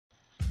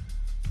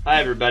Hi,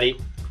 everybody.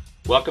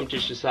 Welcome to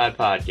Shasai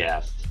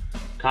Podcasts,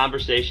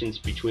 conversations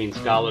between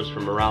scholars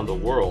from around the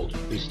world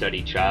who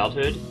study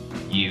childhood,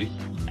 youth,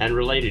 and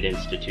related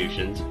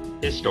institutions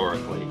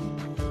historically.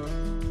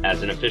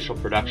 As an official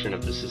production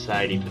of the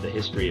Society for the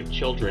History of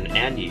Children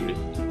and Youth,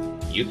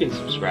 you can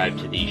subscribe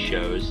to these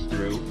shows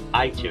through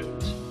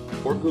iTunes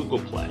or Google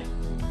Play.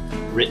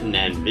 Written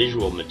and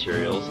visual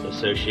materials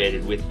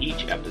associated with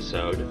each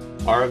episode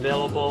are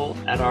available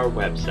at our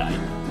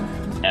website,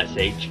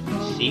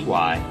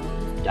 shcy.org.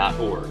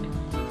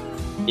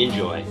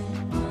 Enjoy.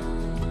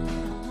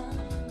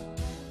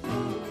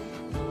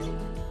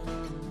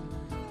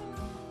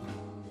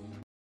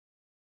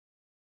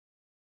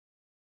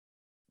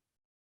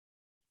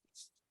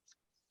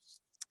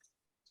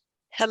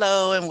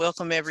 Hello and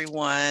welcome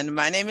everyone.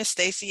 My name is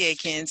Stacy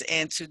Akins,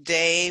 and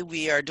today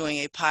we are doing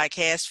a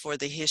podcast for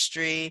the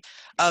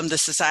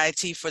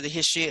Society for the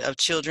History of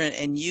Children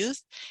and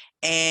Youth.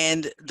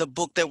 And the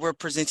book that we're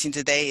presenting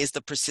today is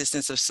The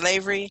Persistence of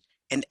Slavery,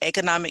 an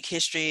Economic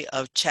History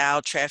of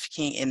Child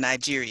Trafficking in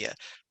Nigeria,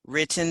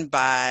 written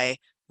by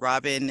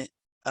Robin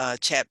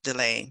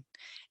Chapdelaine.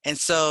 And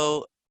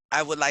so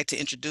I would like to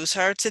introduce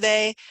her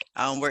today.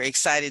 We're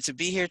excited to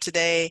be here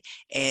today,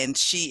 and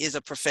she is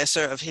a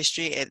professor of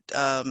history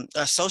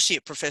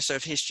associate professor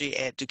of history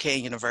at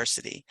Duquesne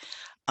University.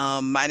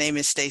 My name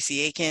is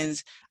Stacy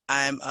Akins.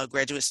 I'm a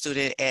graduate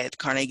student at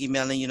Carnegie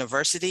Mellon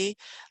University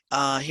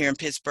here in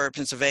Pittsburgh,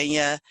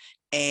 Pennsylvania,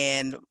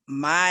 and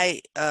my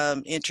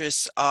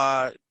interests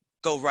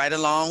go right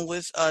along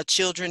with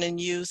children and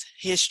youth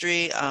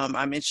history.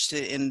 I'm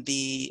interested in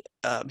the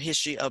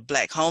history of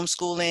Black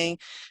homeschooling.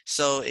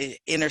 So it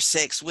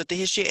intersects with the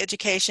history of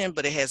education,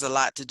 but it has a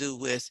lot to do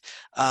with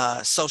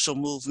social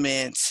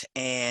movements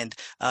and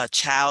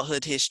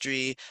childhood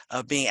history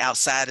of being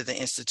outside of the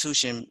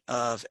institution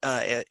of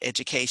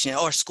education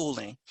or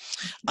schooling.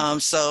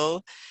 Hi,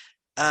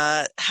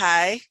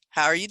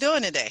 how are you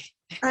doing today?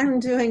 I'm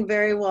doing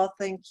very well,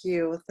 thank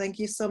you. Thank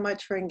you so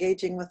much for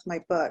engaging with my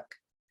book.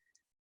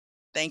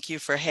 Thank you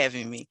for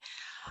having me.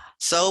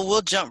 So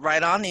we'll jump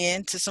right on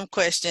into some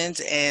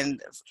questions.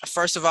 And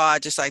first of all,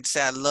 I'd just like to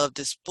say I love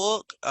this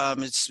book.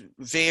 It's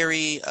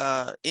very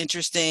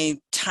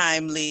interesting,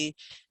 timely,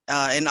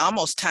 and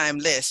almost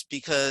timeless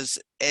because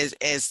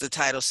as the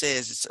title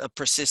says, it's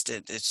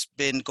persistent. It's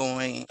been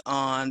going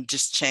on,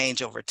 just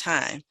change over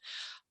time.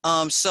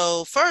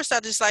 So first,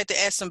 I'd just like to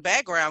ask some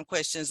background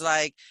questions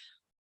like,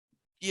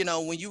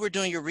 when you were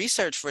doing your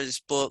research for this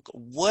book,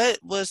 what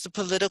was the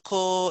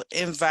political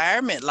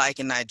environment like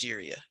in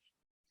Nigeria?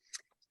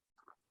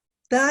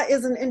 That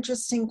is an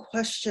interesting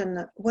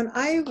question. When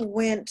I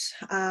went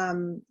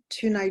to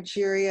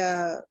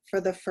Nigeria for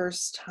the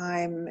first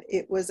time,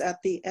 it was at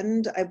the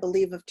end, I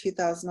believe, of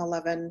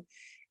 2011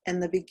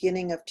 and the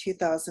beginning of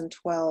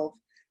 2012.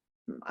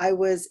 I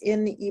was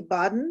in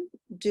Ibadan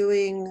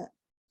doing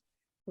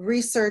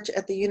research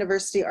at the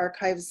university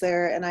archives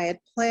there, and I had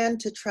planned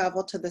to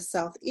travel to the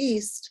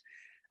Southeast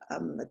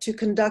to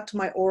conduct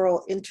my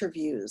oral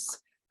interviews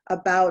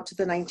about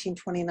the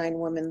 1929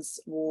 Women's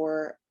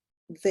War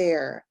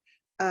there.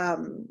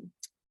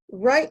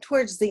 Right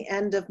towards the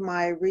end of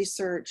my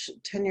research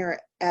tenure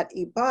at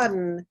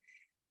Ibadan,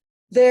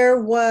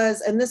 there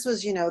was, and this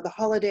was, the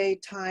holiday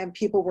time,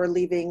 people were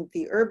leaving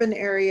the urban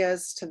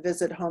areas to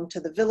visit home to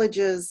the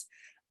villages,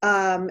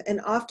 and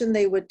often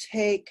they would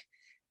take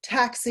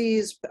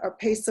taxis or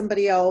pay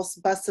somebody else,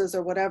 buses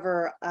or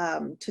whatever,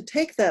 to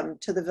take them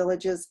to the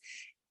villages.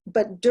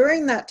 But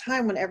during that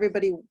time when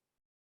everybody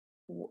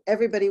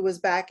was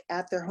back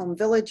at their home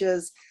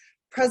villages,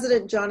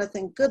 President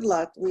Jonathan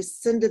Goodluck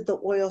rescinded the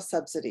oil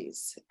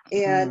subsidies.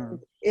 And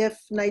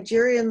if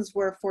Nigerians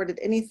were afforded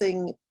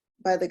anything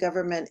by the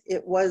government,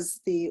 it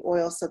was the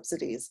oil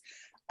subsidies.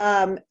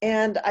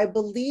 And I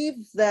believe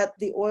that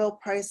the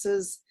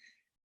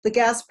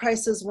gas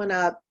prices went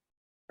up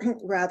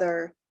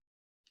rather,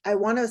 I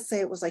want to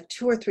say it was like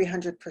 200 or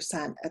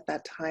 300% at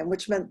that time,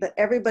 which meant that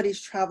everybody's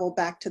travel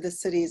back to the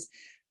cities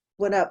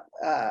went up,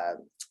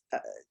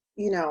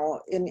 in a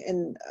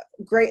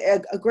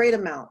great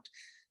amount.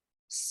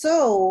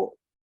 So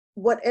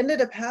what ended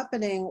up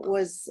happening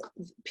was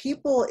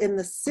people in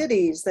the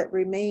cities that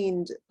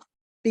remained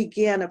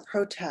began a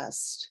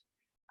protest.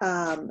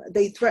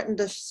 They threatened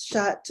to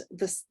shut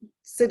the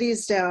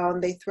cities down.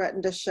 They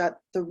threatened to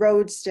shut the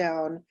roads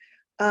down.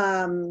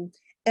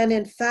 And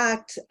in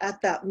fact, at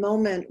that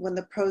moment when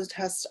the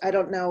protest, I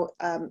don't know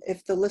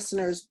if the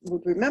listeners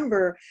would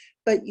remember,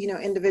 but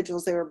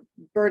individuals, they were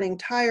burning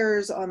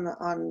tires on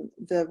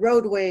the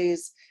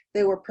roadways.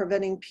 They were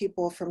preventing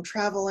people from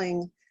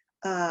traveling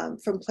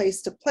from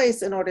place to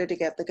place in order to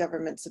get the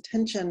government's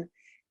attention.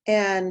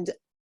 And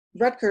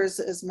Rutgers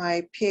is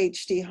my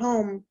PhD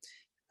home.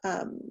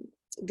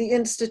 The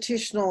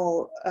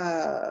institutional,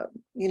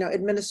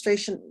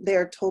 administration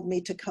there told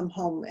me to come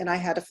home, and I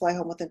had to fly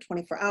home within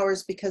 24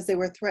 hours because they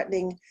were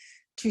threatening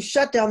to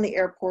shut down the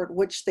airport,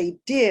 which they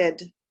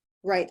did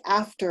right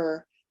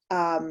after.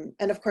 And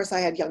of course, I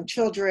had young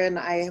children.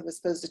 I was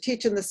supposed to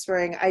teach in the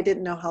spring. I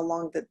didn't know how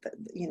long that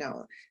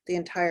the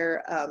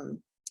entire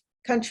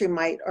country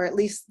might, or at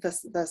least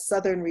the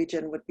southern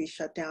region would be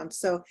shut down.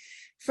 So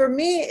for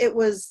me, it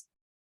was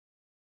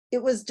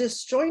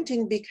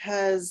disjointing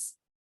because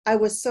I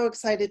was so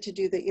excited to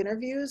do the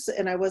interviews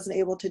and I wasn't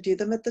able to do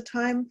them at the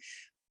time.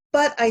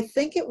 But I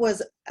think it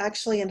was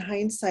actually, in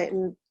hindsight,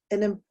 an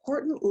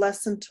important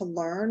lesson to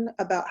learn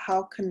about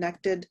how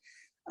connected,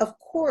 of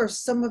course,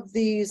 some of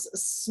these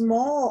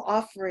small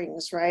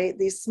offerings, right?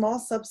 These small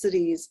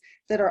subsidies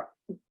that are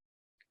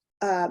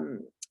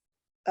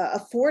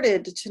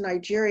afforded to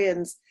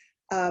Nigerians,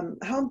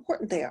 how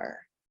important they are.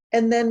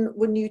 And then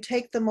when you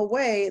take them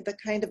away, the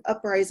kind of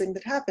uprising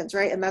that happens,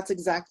 right? And that's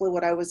exactly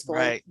what I was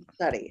going to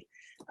study.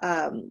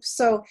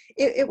 So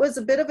it was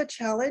a bit of a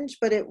challenge,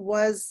 but it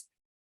was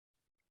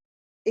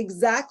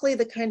exactly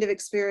the kind of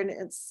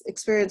experience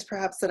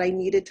perhaps that I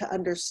needed to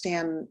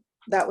understand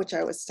that which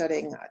I was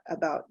studying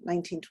about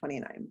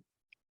 1929.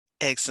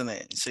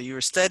 Excellent. So you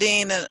were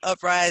studying an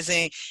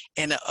uprising,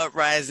 and an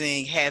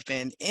uprising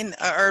happened in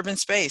an urban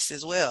space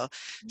as well.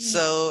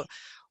 So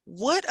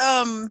what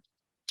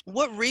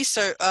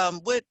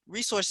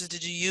resources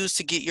did you use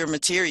to get your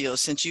materials,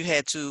 since you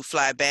had to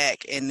fly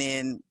back and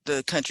then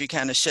the country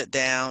kind of shut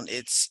down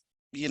its,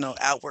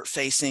 outward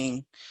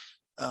facing?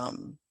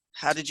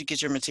 How did you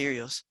get your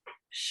materials?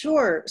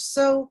 Sure.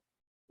 So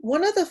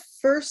one of the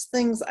first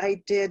things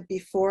I did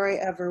before I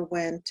ever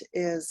went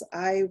is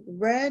I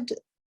read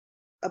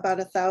about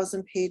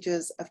 1,000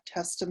 pages of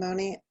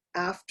testimony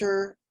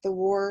after the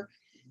war,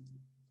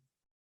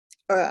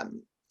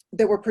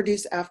 that were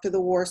produced after the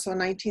war. So in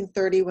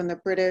 1930, when the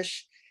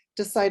British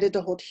decided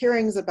to hold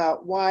hearings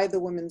about why the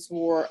Women's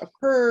War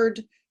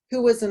occurred,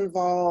 who was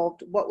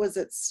involved, what was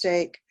at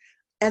stake.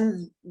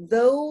 And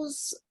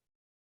those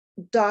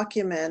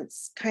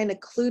documents kind of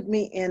clued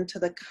me into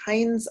the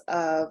kinds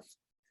of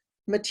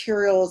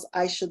materials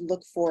I should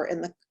look for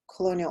in the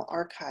Colonial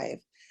Archive.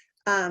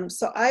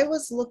 So I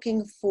was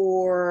looking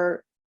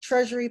for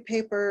treasury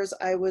papers,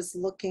 I was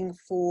looking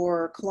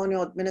for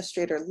colonial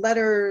administrator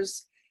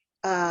letters,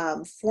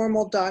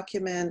 formal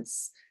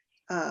documents,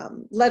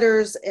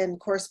 letters and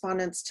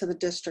correspondence to the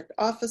district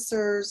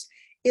officers,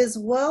 as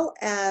well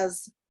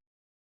as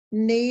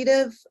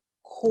native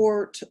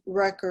court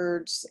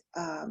records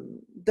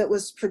that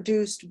was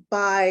produced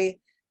by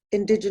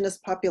indigenous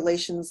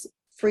populations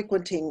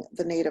frequenting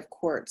the native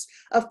courts.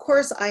 Of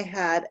course, I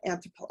had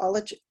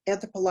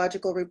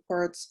anthropological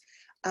reports,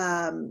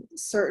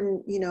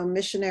 certain,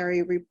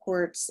 missionary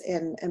reports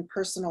and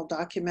personal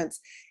documents,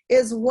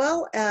 as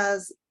well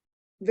as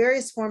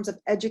various forms of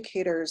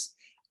educators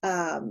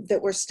that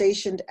were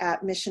stationed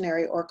at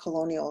missionary or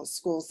colonial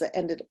schools that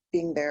ended up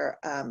being there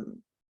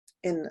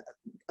in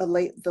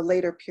the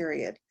later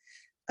period.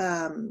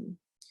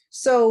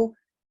 So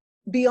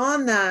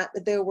beyond that,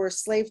 there were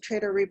slave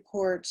trader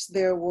reports,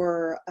 there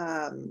were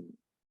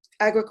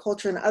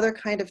agriculture and other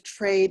kind of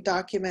trade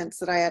documents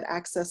that I had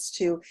access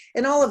to.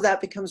 And all of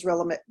that becomes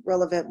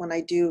relevant when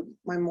I do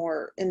my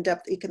more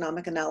in-depth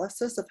economic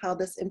analysis of how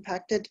this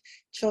impacted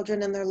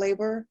children in their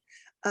labor.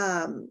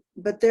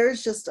 But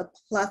there's just a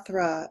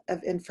plethora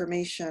of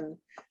information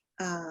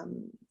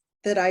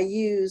that I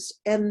used.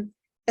 And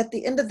at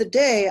the end of the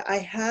day, I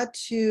had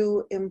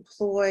to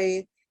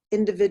employ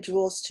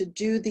individuals to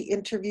do the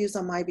interviews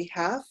on my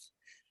behalf.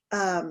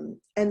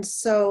 And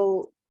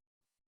so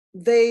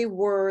they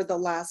were the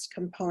last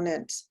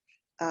component,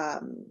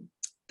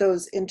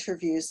 those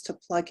interviews, to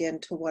plug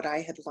into what I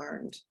had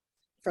learned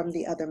from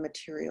the other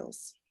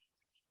materials.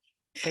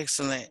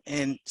 Excellent.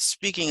 And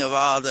speaking of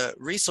all the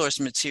resource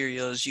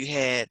materials, you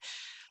had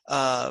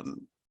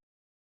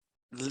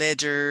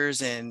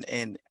ledgers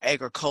and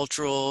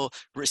agricultural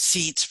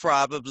receipts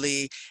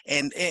probably,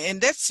 and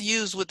that's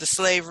used with the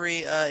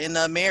slavery in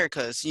the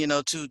Americas,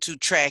 to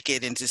track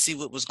it and to see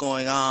what was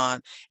going on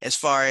as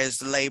far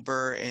as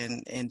labor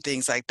and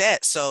things like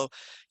that. So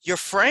your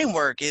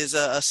framework is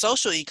a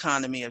social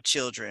economy of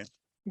children.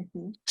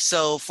 Mm-hmm.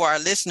 So for our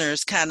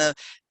listeners, kind of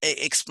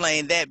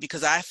explain that,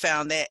 because I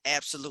found that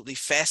absolutely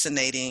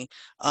fascinating,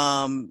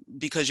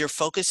 because you're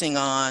focusing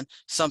on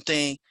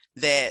something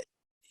that,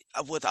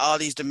 with all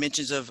these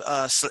dimensions of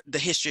the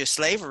history of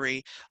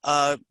slavery,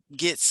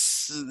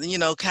 gets,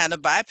 kind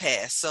of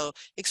bypassed. So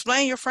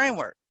explain your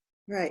framework.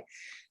 Right.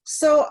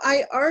 So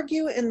I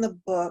argue in the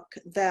book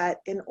that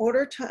in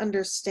order to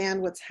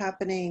understand what's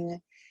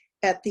happening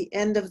at the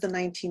end of the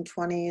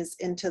 1920s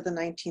into the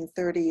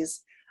 1930s,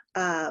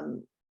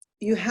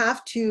 you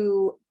have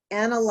to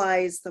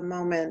analyze the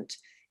moment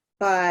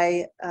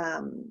by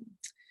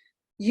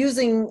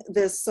using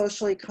this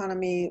social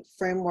economy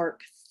framework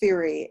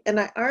theory. And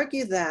I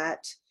argue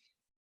that,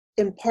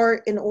 in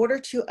part, in order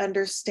to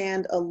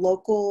understand a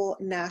local,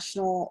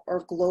 national,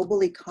 or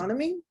global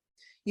economy,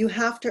 you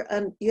have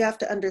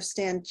to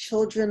understand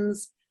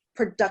children's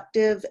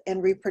productive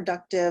and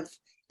reproductive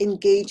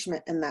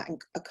engagement in that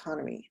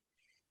economy.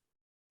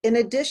 In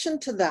addition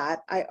to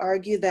that, I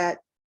argue that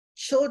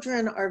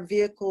children are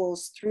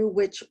vehicles through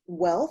which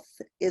wealth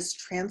is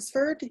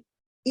transferred,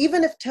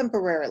 even if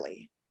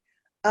temporarily.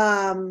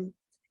 And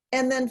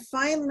then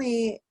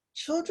finally,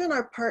 children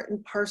are part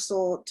and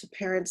parcel to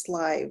parents'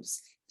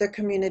 lives. their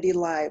community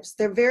lives.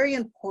 They're very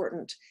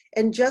important.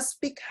 And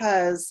just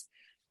because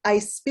I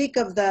speak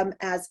of them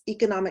as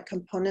economic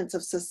components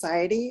of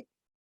society,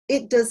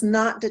 it does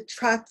not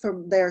detract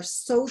from their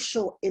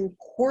social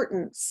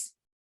importance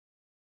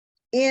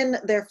in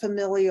their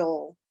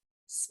familial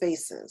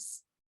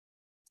spaces.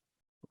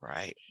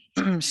 Right.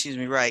 Excuse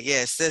me. Right.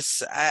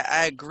 Yes.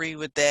 I agree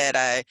with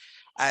that.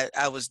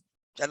 I was,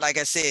 like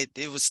I said,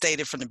 it was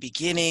stated from the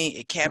beginning.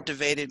 It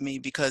captivated me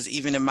because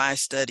even in my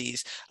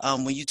studies,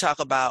 when you talk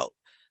about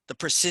the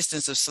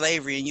persistence of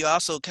slavery, and you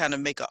also kind of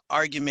make an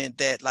argument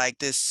that like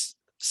this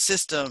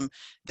system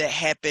that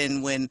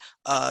happened when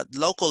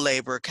local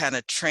labor kind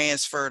of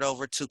transferred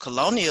over to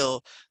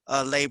colonial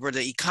labor,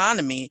 the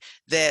economy,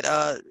 that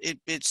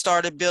it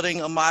started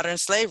building a modern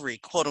slavery,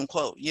 quote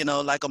unquote, you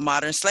know, like a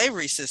modern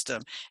slavery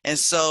system. And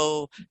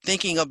so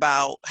thinking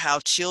about how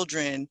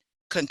children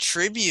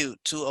contribute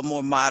to a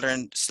more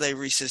modern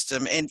slavery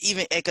system and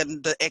even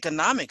the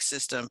economic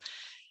system,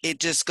 it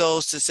just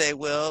goes to say,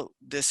 well,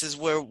 this is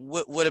where,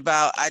 what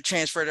about I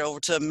transferred it over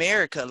to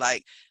America?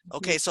 Like,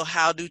 okay, so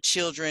how do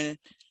children,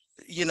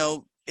 you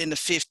know, in the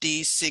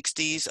 50s,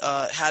 60s,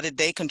 how did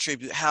they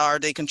contribute? How are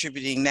they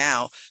contributing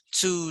now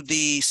to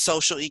the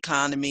social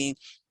economy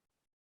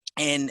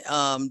and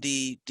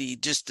the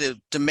just the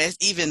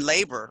domestic, even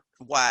labor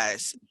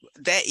wise,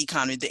 that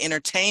economy, the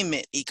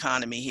entertainment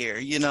economy here,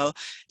 you know,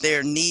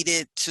 they're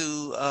needed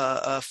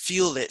to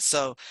fuel it.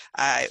 So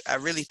I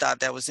really thought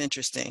that was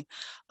interesting.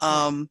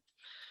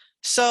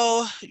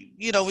 So,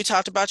 you know, we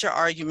talked about your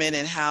argument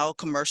and how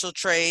commercial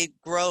trade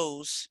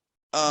grows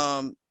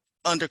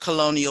under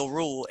colonial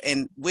rule,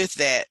 and with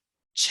that,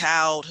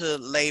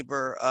 childhood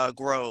labor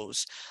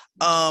grows.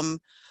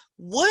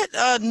 What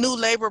new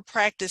labor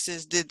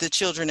practices did the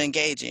children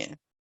engage in?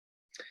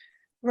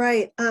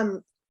 Right.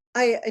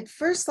 I'd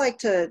first like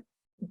to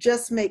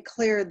just make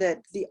clear that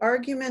the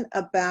argument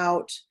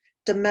about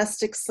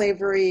domestic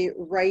slavery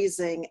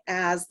rising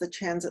as the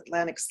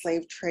transatlantic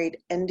slave trade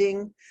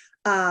ending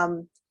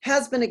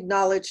has been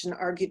acknowledged and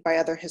argued by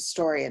other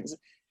historians.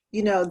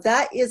 You know,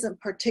 that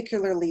isn't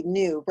particularly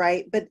new,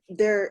 right? But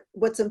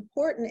what's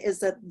important is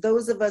that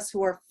those of us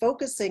who are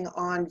focusing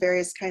on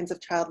various kinds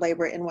of child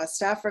labor in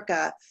West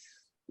Africa,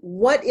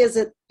 what is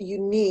it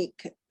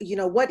unique? You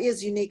know, what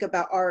is unique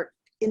about our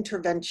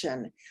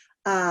intervention?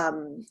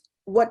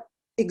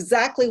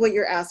 Exactly what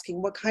you're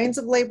asking, what kinds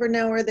of labor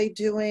now are they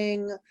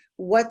doing?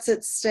 What's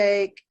at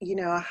stake? You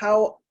know,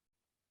 how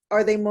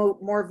are they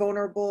more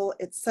vulnerable,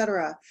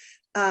 etc.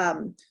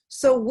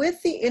 So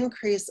with the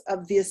increase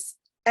of this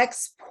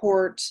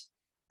export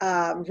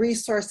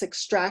resource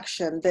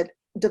extraction that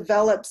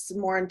develops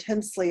more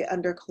intensely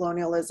under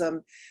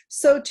colonialism,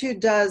 so too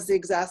does the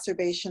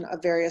exacerbation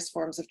of various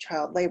forms of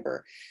child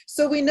labor.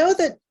 So we know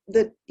that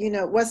you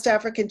know, West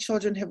African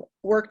children have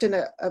worked in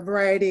a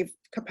variety of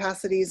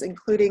capacities,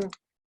 including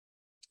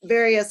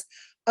various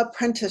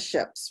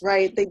apprenticeships,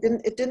 right? It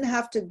didn't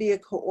have to be a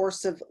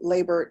coercive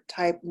labor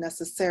type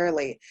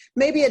necessarily.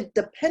 Maybe a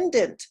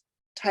dependent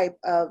type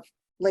of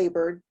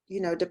labor,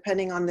 you know,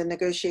 depending on the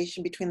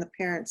negotiation between the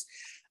parents.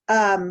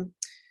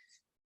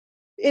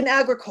 In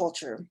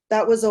agriculture,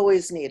 that was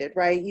always needed,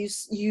 right?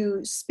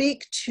 You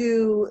speak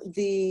to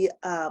the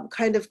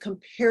kind of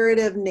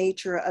comparative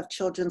nature of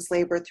children's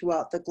labor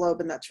throughout the globe,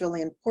 and that's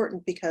really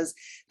important because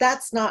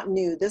that's not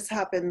new. This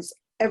happens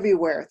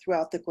everywhere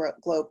throughout the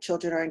globe.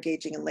 Children are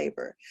engaging in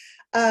labor.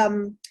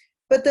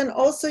 But then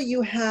also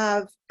you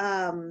have,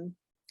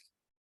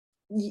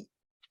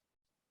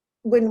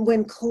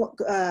 when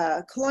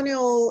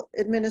colonial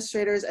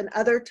administrators and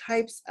other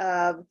types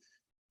of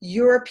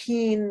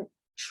European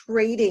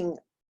trading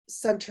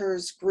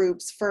centers,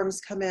 groups,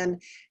 firms come in,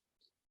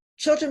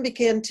 children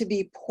begin to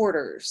be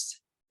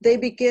porters. They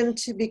begin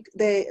to be,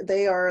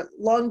 they are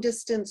long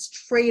distance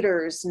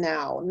traders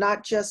now,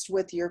 not just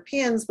with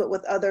Europeans, but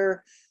with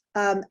other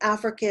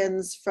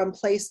Africans from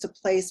place to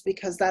place,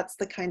 because that's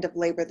the kind of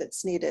labor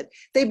that's needed.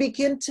 They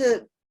begin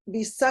to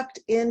be sucked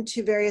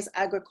into various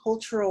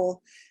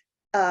agricultural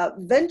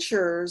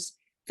ventures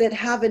that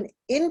have an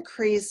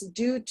increase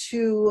due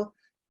to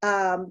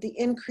the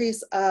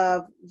increase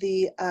of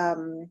the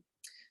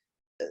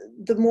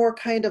more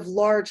kind of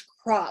large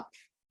crop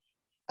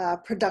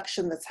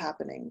production that's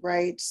happening,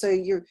 right? So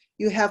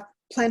you have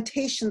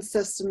plantation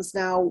systems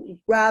now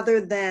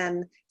rather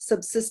than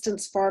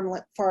subsistence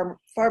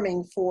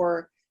farming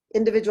for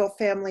individual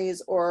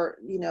families or,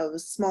 you know,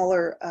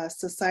 smaller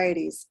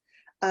societies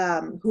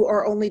who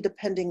are only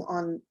depending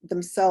on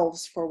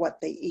themselves for what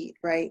they eat,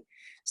 right?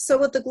 So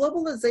with the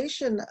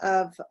globalization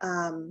of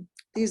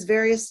these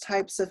various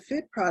types of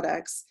food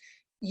products,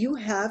 you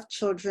have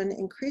children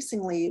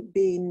increasingly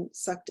being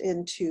sucked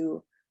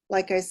into,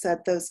 like I said,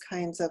 those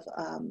kinds of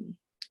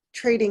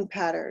trading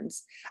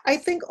patterns. I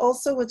think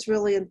also what's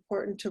really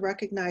important to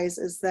recognize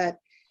is that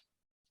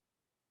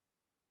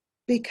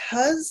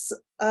because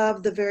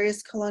of the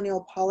various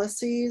colonial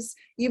policies,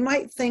 you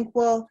might think,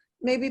 well,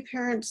 maybe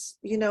parents,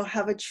 you know,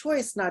 have a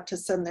choice not to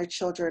send their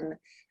children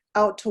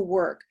out to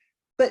work,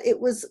 but it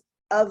was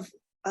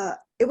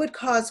it would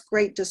cause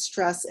great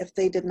distress if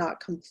they did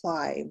not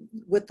comply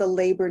with the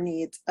labor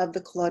needs of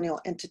the colonial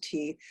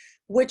entity,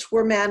 which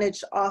were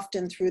managed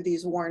often through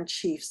these warren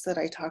chiefs that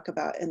I talk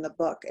about in the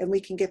book. And we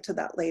can get to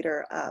that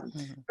later.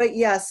 But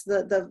yes,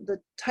 the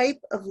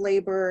type of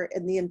labor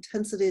and the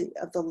intensity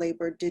of the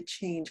labor did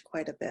change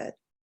quite a bit.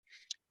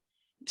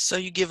 So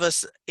you give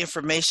us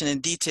information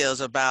and details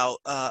about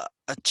a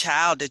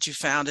child that you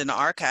found in the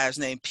archives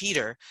named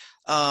Peter.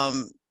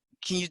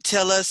 Can you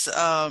tell us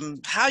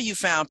how you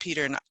found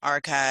Peter in the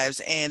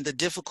archives and the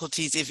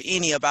difficulties, if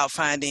any, about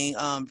finding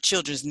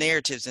children's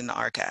narratives in the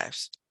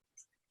archives?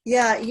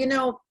 Yeah,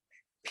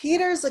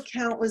 Peter's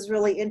account was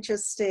really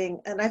interesting,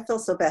 and I feel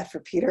so bad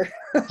for Peter.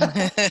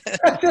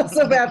 I feel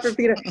so bad for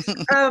Peter.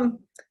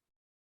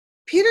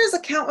 Peter's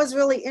account was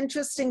really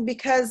interesting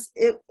because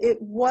it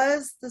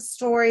was the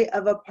story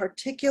of a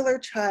particular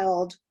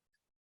child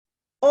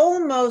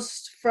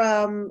almost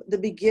from the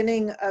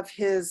beginning of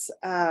his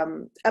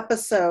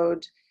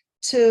episode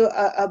to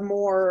a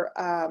more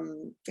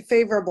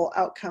favorable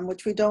outcome,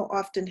 which we don't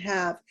often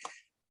have.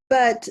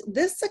 But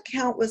this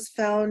account was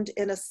found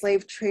in a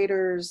slave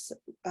trader's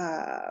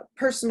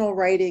personal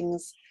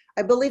writings.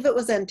 I believe it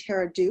was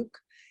Antara Duke.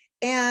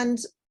 And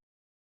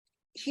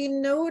he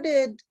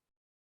noted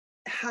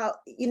how,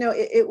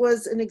 it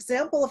was an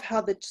example of how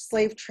the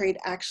slave trade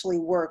actually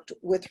worked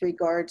with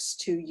regards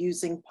to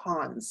using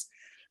pawns.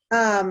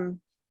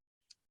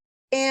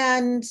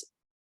 And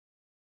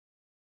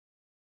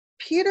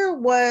Peter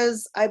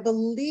was, I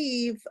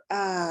believe,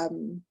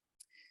 an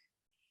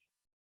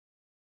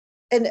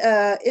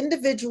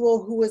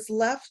individual who was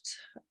left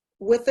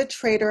with a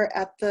trader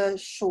at the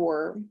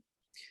shore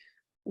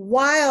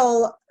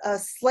while a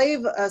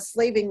slave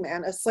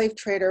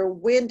trader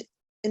went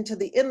into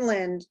the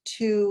inland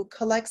to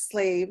collect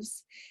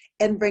slaves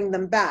and bring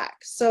them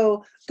back.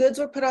 So goods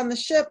were put on the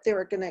ship, they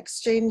were going to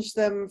exchange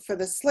them for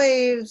the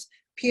slaves.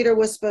 Peter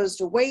was supposed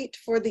to wait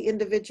for the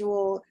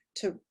individual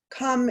to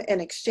come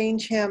and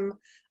exchange him,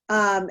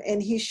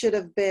 and he should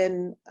have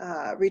been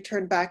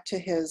returned back to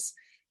his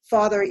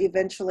father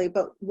eventually.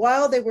 But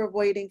while they were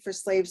waiting for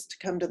slaves to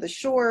come to the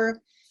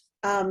shore,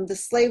 the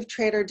slave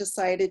trader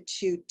decided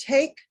to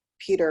take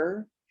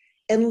Peter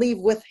and leave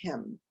with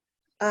him.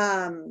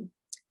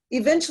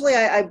 Eventually,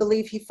 I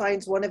believe he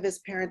finds one of his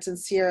parents in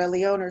Sierra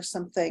Leone or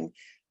something.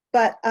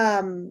 But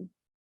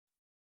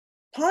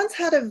pawns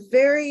had a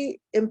very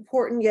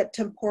important yet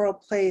temporal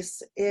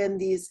place in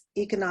these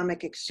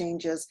economic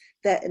exchanges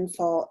that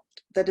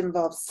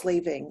involve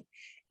slaving.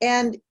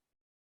 And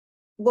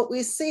what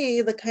we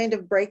see, the kind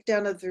of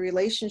breakdown of the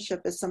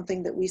relationship, is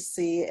something that we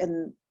see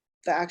in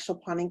the actual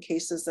pawning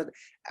cases that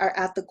are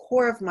at the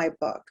core of my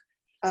book.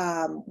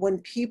 When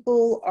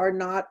people are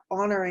not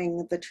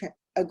honoring the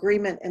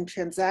agreement and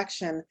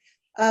transaction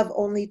of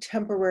only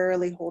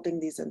temporarily holding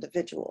these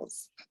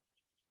individuals.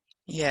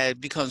 Yeah,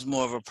 it becomes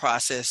more of a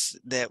process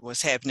that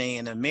was happening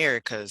in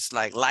America's,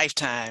 like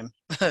lifetime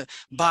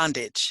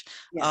bondage.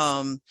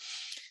 Yes.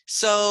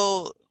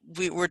 So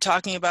we're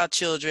talking about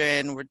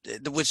children,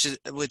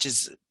 which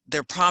is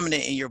they're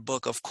prominent in your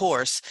book, of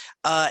course,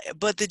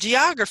 but the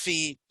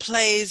geography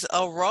plays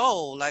a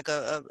role, like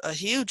a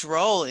huge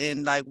role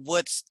in like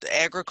what's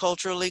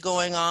agriculturally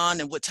going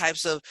on and what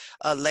types of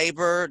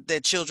labor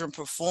that children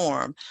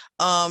perform.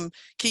 Can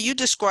you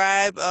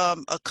describe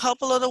a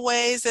couple of the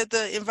ways that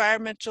the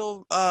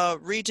environmental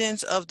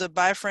regions of the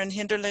Biafra and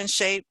hinterland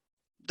shape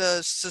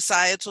the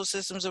societal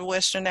systems of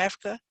Western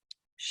Africa?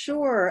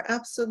 Sure,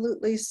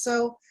 absolutely.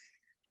 So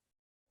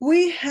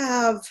we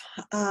have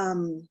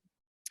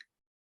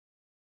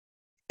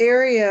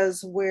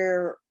areas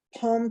where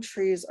palm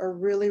trees are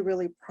really,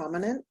 really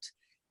prominent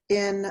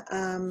in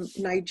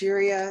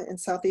Nigeria, in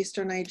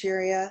southeastern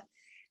Nigeria.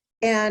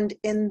 And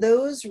in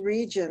those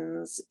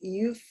regions,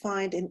 you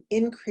find an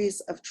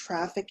increase of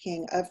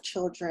trafficking of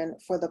children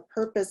for the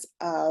purpose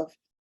of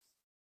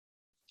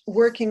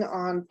working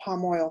on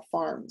palm oil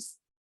farms.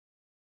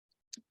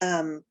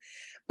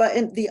 But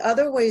in the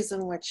other ways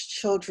in which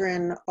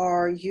children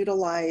are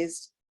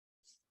utilized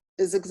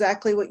is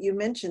exactly what you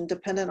mentioned,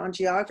 dependent on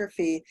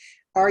geography.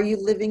 Are you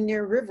living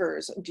near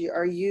rivers?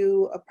 Are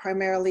you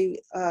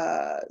primarily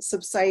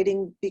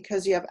subsiding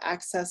because you have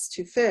access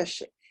to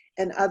fish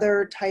and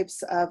other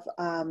types of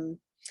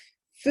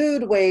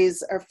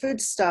foodways or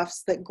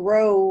foodstuffs that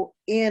grow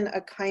in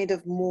a kind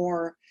of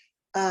more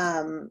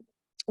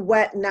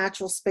wet,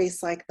 natural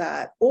space like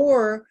that?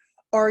 Or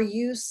are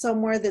you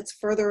somewhere that's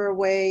further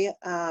away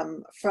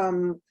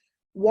from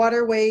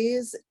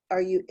waterways?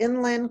 Are you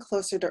inland,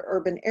 closer to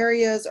urban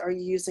areas? Are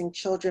you using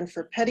children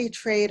for petty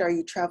trade? Are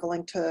you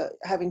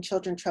having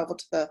children travel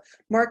to the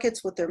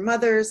markets with their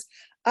mothers?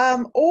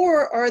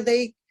 Or are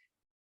they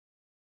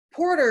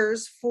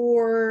porters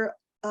for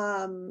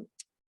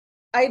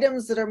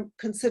items that are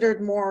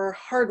considered more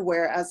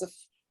hardware as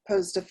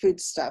opposed to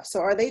foodstuff? So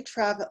are they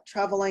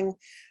traveling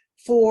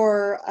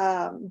for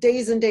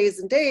days and days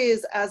and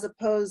days, as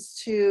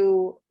opposed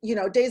to,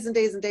 days and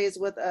days and days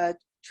with a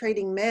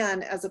trading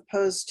man, as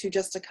opposed to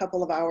just a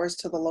couple of hours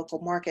to the local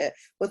market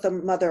with a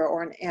mother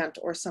or an aunt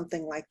or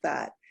something like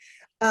that?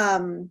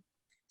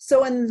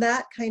 So in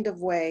that kind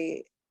of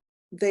way,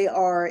 they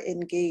are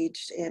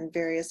engaged in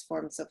various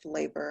forms of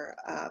labor,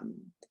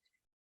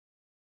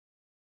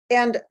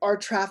 and are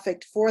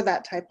trafficked for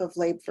that type of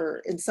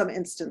labor in some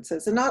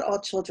instances. And not all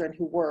children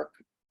who work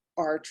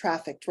are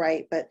trafficked,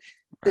 right? But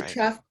the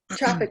Right.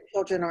 trafficked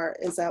children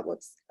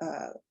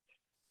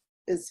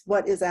is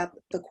what is at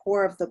the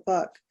core of the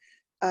book.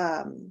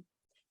 And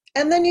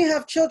then you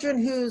have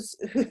children whose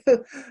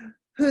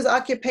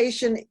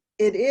occupation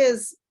it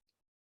is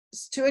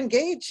to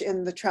engage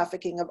in the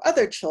trafficking of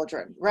other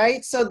children,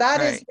 right? So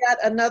that is Right. yet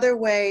another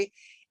way.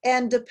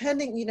 And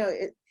depending,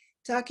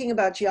 talking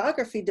about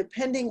geography,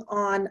 depending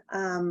on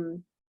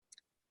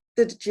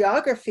the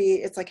geography,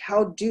 it's like,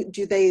 how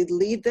do they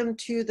lead them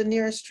to the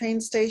nearest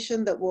train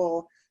station that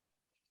will,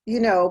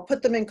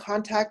 put them in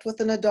contact with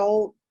an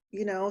adult,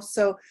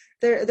 so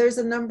there's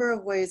a number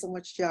of ways in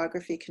which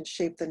geography can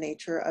shape the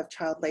nature of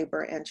child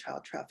labor and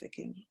child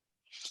trafficking.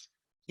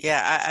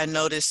 Yeah, I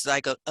noticed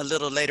like a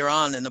little later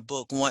on in the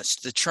book, once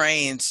the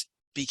trains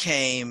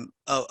became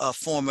a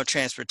form of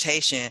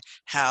transportation,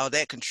 how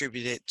that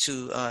contributed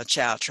to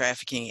child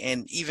trafficking,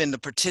 and even the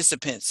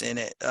participants in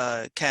it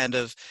kind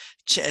of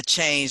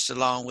changed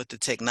along with the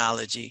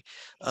technology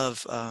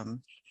of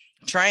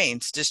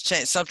trains, just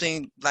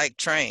something like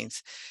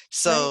trains. Right.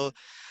 So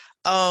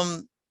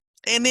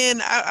and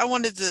then I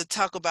wanted to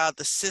talk about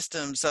the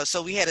systems.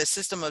 So we had a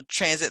system of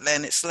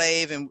transatlantic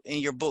slave, and in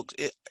your book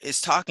is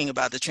talking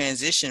about the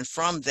transition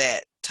from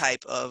that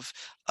type of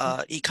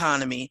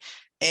economy.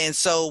 And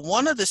so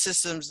one of the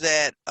systems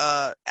that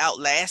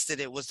outlasted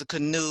it was the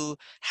canoe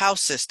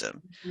house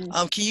system.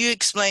 Mhm. Can you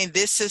explain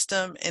this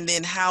system and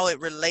then how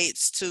it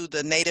relates to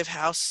the Native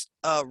House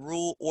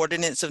Rule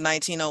Ordinance of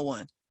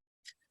 1901?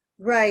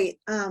 Right.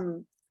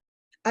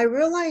 I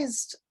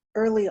realized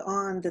early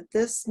on that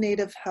this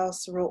Native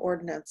House Rule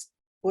Ordinance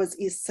was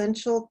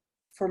essential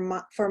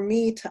for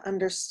me to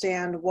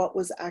understand what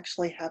was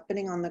actually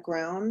happening on the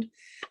ground.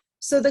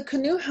 So the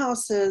canoe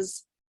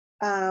houses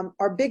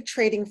are big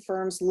trading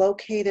firms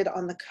located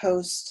on the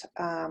coast,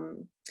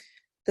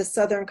 the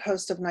southern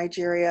coast of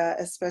Nigeria,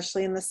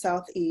 especially in the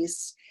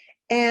southeast.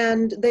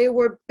 And they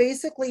were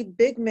basically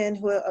big men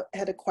who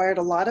had acquired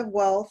a lot of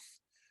wealth,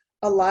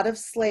 a lot of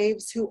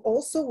slaves who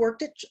also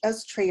worked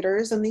as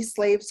traders, and these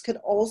slaves could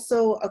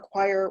also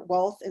acquire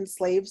wealth in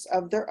slaves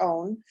of their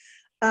own,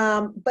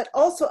 but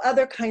also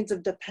other kinds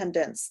of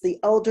dependents, the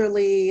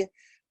elderly,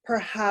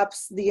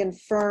 perhaps the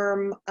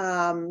infirm,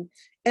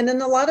 and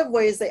in a lot of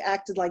ways they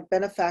acted like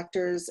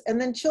benefactors.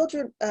 And then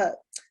children,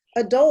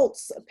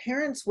 adults,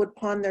 parents would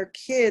pawn their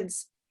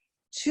kids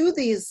to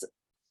these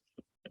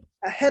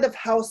head of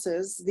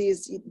houses,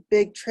 these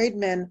big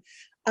tradesmen,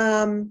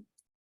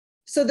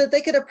 so that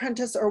they could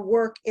apprentice or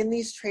work in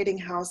these trading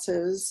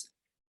houses,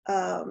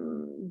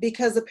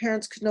 because the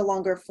parents could no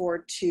longer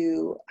afford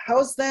to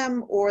house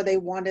them, or they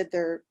wanted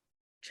their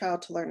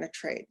child to learn a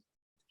trade.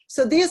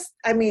 So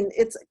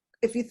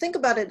if you think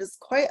about it, it's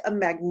quite a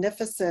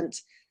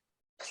magnificent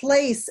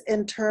place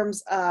in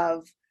terms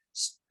of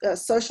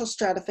social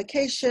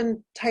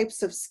stratification,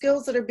 types of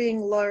skills that are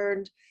being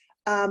learned,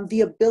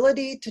 the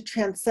ability to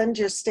transcend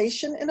your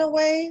station in a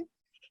way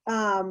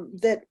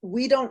that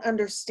we don't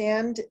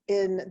understand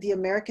in the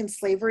American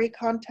slavery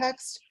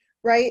context,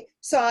 right?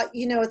 So,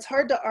 it's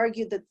hard to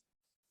argue that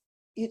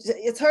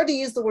it's hard to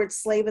use the word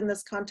slave in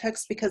this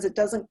context because it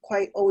doesn't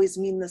quite always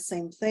mean the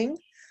same thing.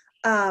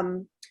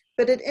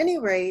 But at any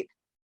rate,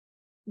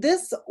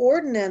 this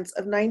ordinance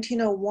of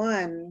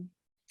 1901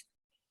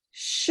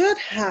 should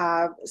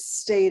have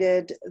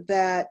stated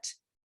that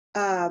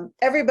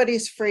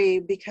everybody's free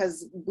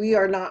because we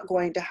are not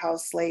going to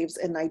house slaves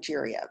in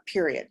Nigeria,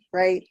 period,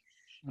 right?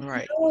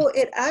 Right. No,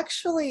 it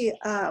actually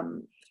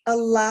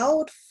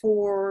allowed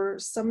for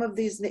some of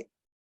these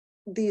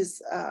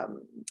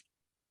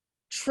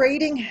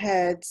trading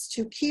heads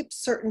to keep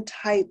certain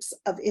types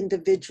of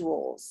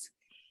individuals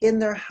in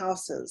their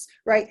houses,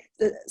 right?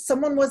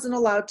 Someone wasn't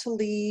allowed to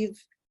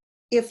leave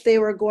if they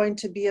were going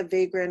to be a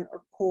vagrant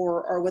or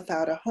poor or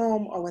without a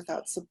home or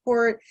without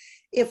support.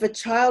 If a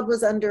child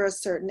was under a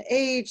certain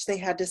age, they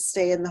had to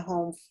stay in the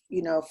home,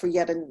 for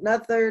yet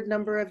another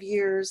number of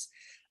years.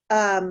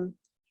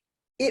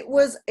 It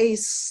was a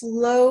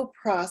slow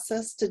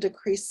process to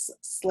decrease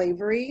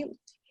slavery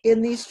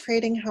in these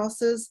trading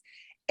houses.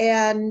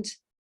 And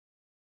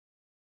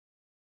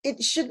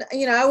it should,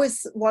 I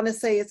always want to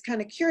say it's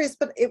kind of curious,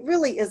 but it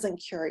really isn't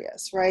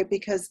curious, right?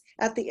 Because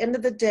at the end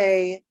of the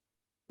day,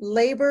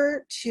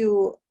 labor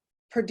to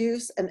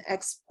produce and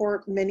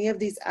export many of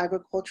these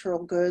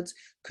agricultural goods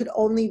could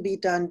only be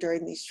done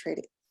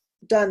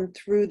done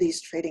through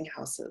these trading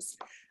houses.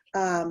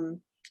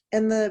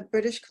 And the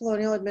British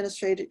colonial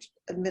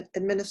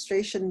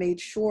administration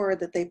made sure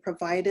that they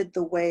provided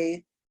the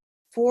way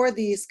for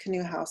these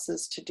canoe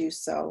houses to do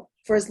so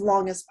for as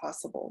long as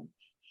possible.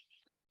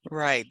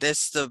 Right.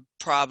 That's the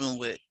problem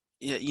with,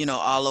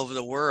 all over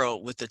the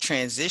world with the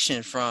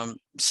transition from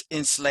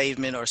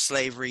enslavement or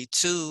slavery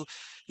to,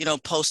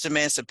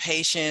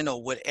 post-emancipation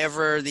or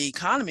whatever the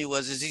economy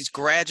was, is these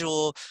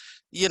gradual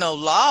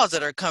laws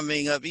that are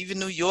coming up. Even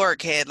New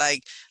York had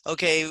like,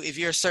 okay, if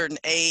you're a certain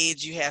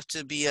age, you have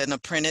to be an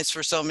apprentice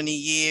for so many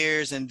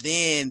years, and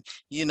then,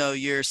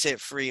 you're set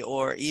free.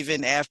 Or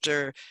even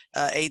after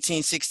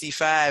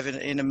 1865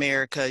 in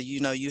America,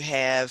 you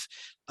have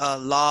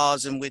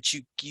laws in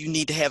which you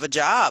need to have a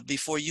job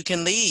before you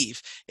can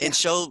leave and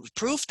show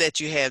proof that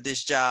you have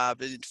this job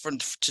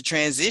to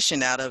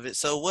transition out of it.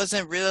 So it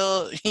wasn't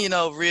real,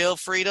 real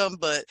freedom,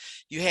 but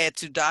you had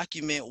to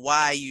document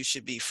why you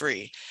should be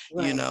free,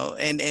 Right.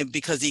 and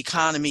because the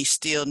economy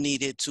still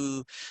needed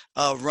to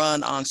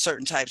run on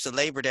certain types of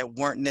labor that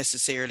weren't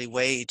necessarily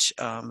wage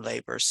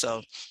labor.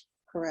 So,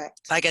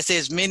 Correct. like I said,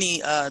 there's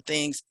many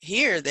things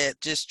here that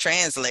just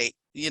translate,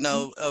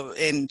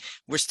 and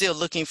we're still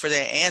looking for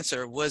that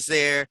answer. Was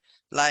there,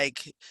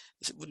 like,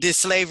 did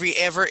slavery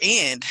ever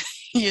end?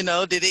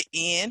 Did it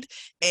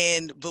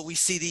end? But we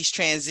see these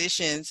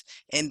transitions,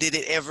 and did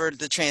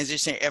the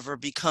transition ever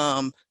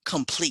become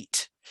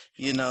complete?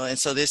 And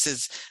so this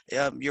is,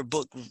 your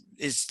book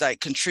is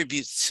like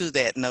contributes to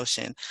that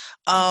notion.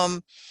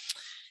 So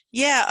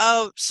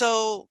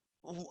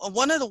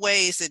one of the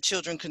ways that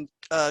children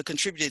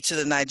contributed to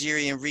the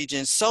Nigerian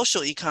region's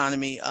social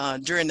economy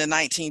during the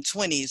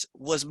 1920s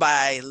was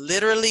by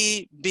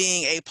literally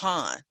being a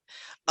pawn.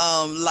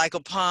 Like a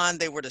pawn,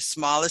 they were the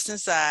smallest in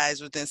size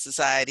within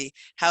society.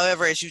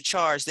 However, as you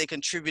charge, they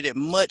contributed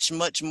much,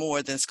 much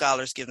more than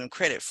scholars give them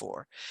credit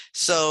for.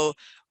 So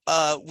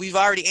we've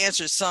already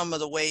answered some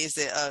of the ways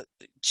that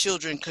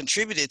children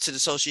contributed to the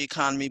social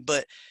economy,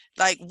 but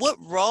like, what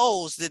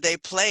roles did they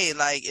play,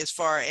 like, as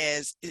far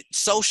as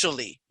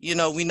socially?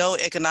 We know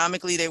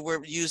economically they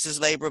were used as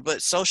labor,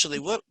 but socially,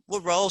 what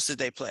roles did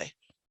they play?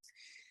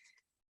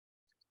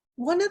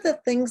 One of the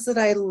things that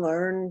I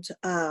learned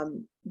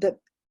that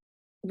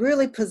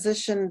really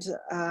positioned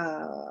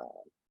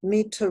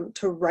me to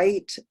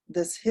write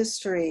this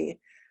history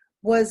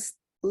was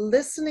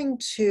listening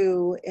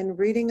to and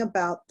reading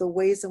about the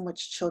ways in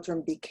which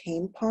children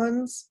became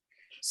pawns.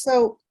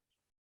 So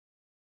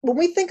when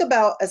we think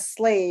about a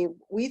slave,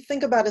 we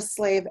think about a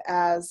slave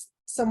as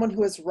someone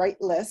who is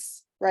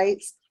rightless,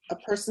 right? A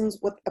person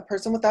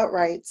without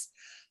rights.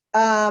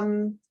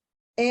 And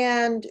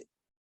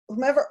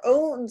whomever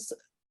owns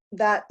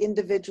that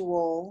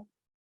individual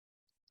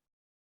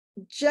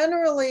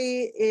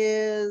generally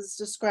is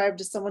described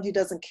as someone who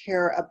doesn't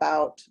care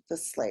about the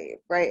slave,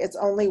 right? It's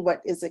only what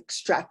is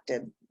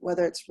extracted,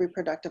 whether it's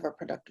reproductive or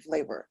productive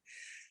labor.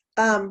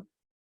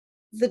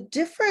 The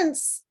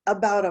difference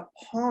about a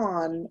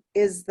pawn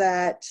is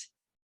that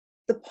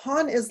the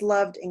pawn is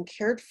loved and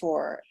cared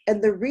for.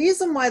 And the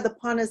reason why the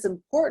pawn is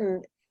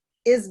important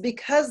is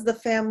because the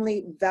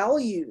family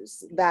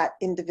values that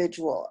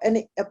individual.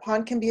 And a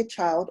pawn can be a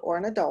child or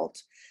an adult.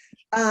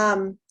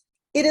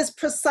 It is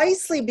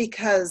precisely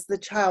because the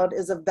child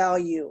is of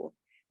value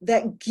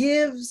that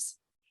gives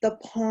the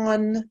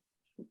pawn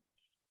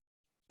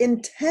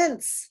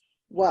intense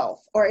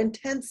wealth or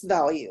intense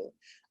value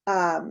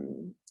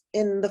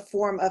in the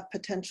form of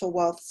potential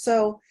wealth.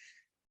 So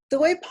the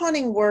way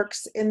pawning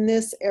works in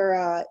this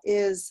era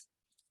is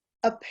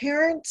a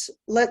parent,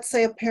 let's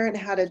say a parent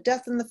had a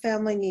death in the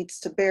family, needs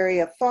to bury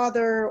a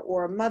father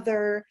or a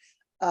mother,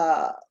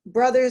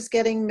 brothers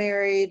getting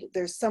married,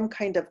 there's some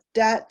kind of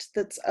debt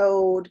that's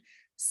owed,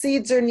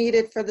 seeds are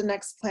needed for the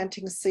next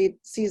planting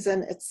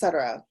season,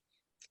 etc.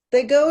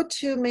 They go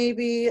to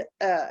maybe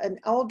an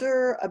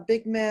elder, a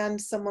big man,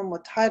 someone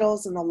with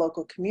titles in the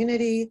local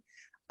community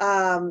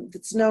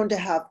that's known to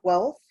have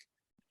wealth.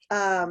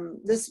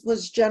 This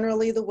was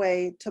generally the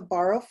way to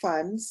borrow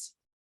funds.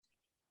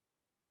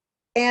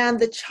 And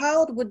the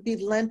child would be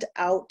lent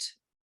out,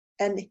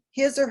 and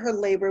his or her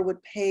labor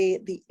would pay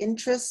the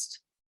interest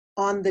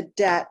on the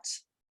debt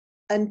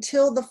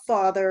until the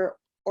father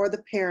or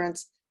the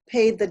parents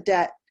paid the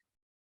debt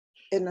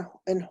in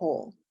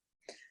whole.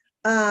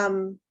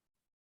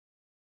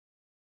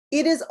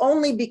 It is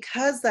only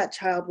because that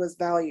child was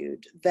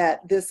valued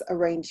that this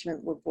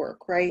arrangement would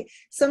work, right?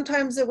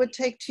 Sometimes it would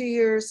take 2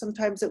 years,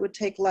 sometimes it would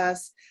take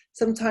less,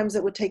 sometimes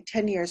it would take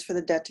 10 years for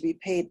the debt to be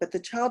paid, but the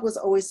child was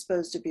always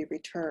supposed to be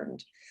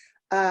returned.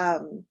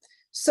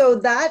 So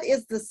that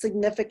is the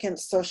significant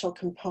social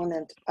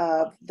component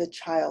of the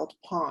child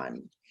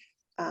pawn.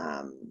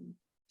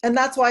 And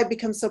that's why it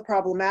becomes so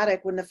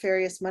problematic when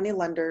nefarious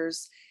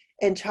moneylenders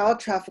and child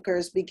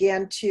traffickers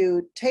began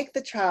to take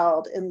the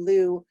child in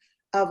lieu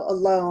of a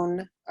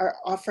loan or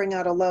offering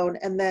out a loan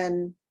and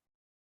then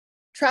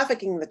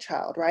trafficking the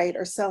child, right?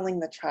 Or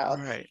selling the child.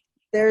 Right.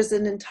 There's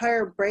an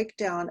entire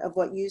breakdown of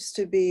what used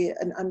to be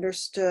an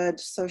understood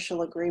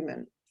social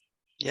agreement.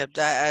 Yep,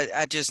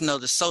 I just know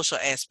the social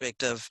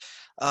aspect of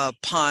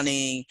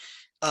pawning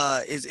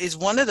is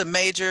one of the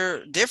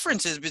major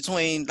differences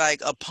between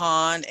like a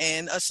pawn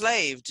and a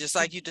slave. Just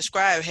like you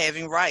described,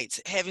 having rights,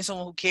 having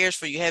someone who cares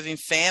for you, having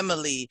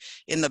family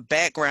in the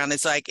background.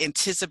 It's like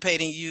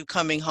anticipating you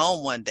coming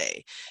home one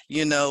day,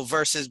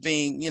 versus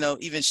being,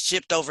 even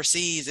shipped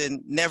overseas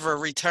and never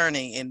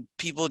returning, and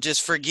people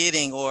just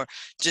forgetting, or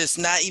just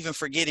not even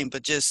forgetting,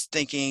 but just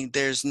thinking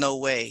there's no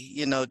way,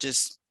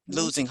 just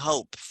losing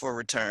hope for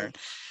return.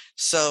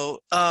 So,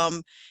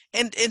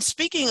 and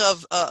speaking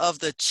of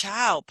the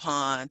child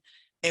pawn,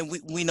 and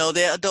we know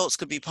that adults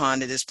could be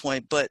pawned at this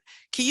point, but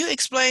can you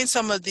explain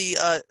some of the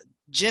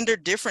gender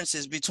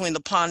differences between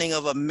the pawning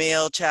of a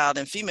male child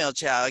and female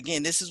child?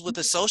 Again, this is with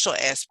the social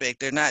aspect.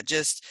 They're not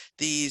just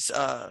these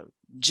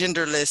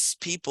genderless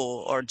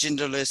people or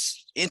genderless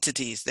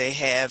entities. They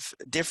have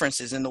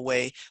differences in the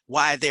way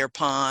why they're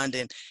pawned,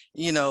 and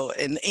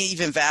and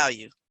even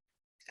value.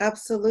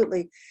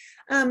 Absolutely.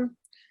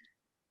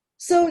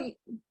 So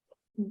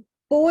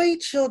boy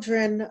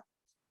children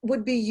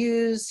would be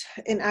used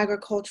in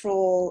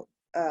agricultural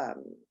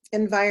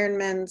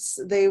environments.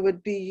 They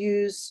would be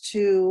used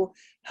to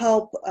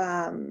help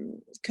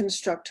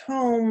construct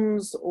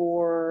homes,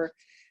 or,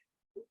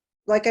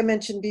 like I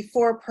mentioned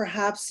before,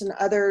 perhaps in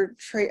other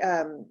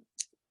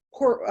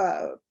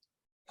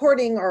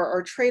porting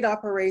or trade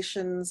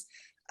operations,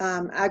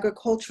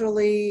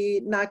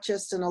 agriculturally, not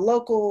just in a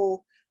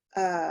local,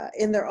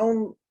 in their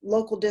own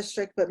local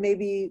district, but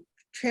maybe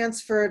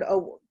transferred a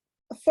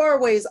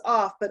far ways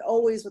off, but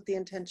always with the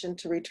intention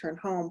to return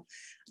home.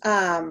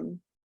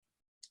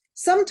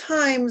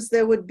 Sometimes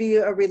there would be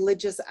a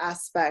religious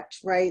aspect,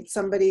 right?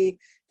 Somebody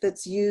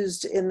that's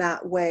used in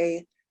that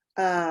way,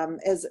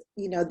 as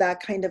that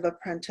kind of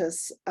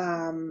apprentice,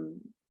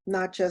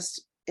 not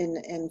just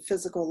in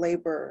physical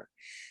labor.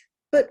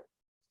 But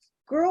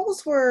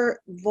girls were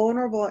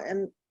vulnerable,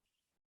 and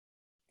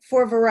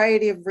for a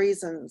variety of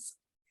reasons.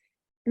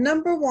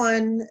 Number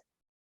one,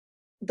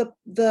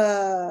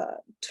 the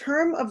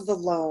term of the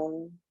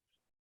loan,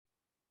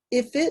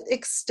 if it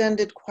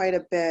extended quite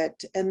a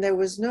bit and there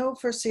was no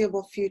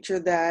foreseeable future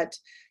that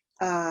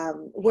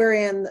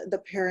wherein the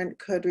parent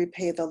could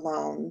repay the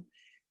loan,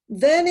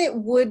 then it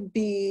would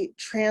be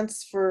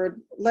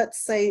transferred,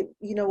 let's say,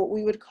 what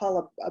we would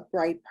call a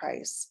bride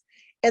price.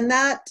 And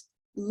that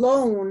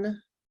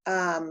loan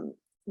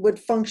would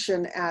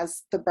function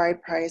as the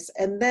bride price.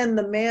 And then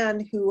the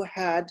man who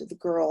had the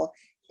girl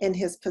in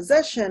his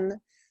possession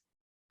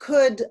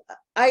could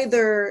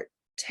either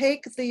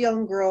take the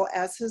young girl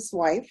as his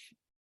wife,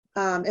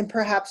 and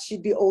perhaps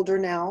she'd be older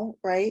now,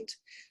 right?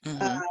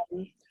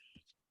 Mm-hmm.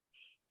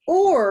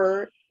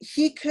 Or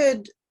he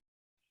could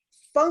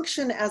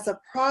function as a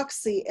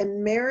proxy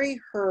and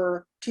marry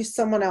her to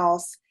someone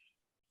else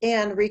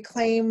and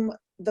reclaim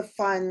the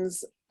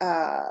funds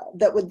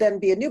that would then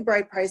be a new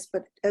bride price,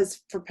 but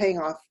as for paying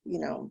off,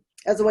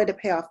 as a way to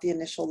pay off the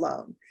initial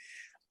loan.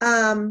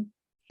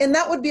 And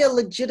that would be a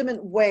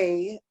legitimate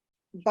way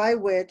by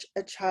which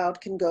a child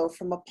can go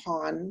from a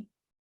pawn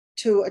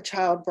to a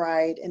child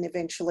bride and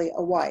eventually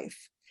a wife.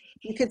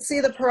 You could see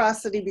the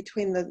porosity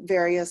between the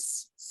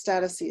various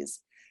statuses.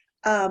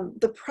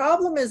 The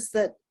problem is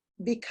that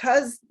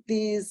because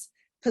these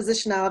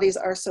positionalities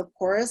are so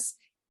porous,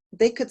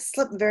 they could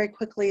slip very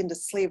quickly into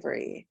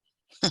slavery.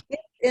 If,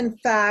 in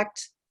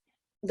fact,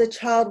 the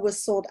child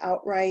was sold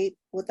outright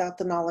without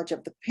the knowledge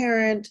of the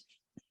parent.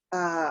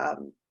 I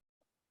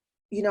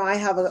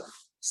have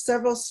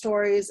several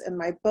stories in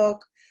my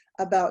book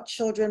about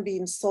children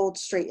being sold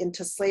straight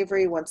into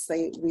slavery once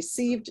they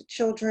received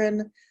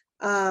children,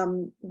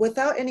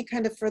 without any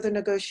kind of further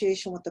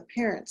negotiation with the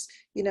parents.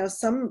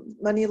 Some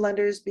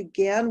moneylenders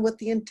began with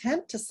the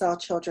intent to sell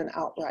children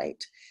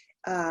outright,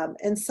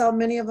 and sell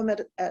many of them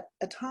at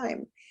a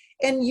time.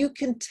 And you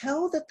can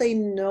tell that they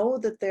know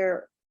that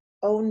their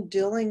own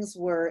dealings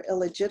were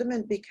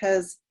illegitimate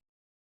because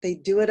they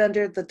do it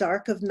under the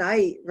dark of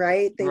night,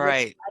 right? They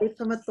would hide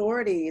from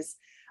authorities.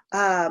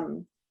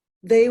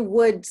 They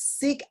would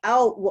seek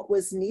out what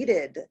was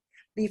needed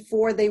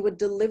before they would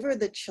deliver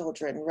the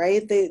children,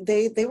 right?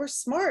 They were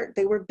smart.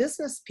 They were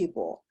business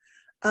people.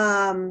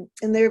 And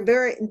they're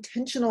very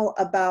intentional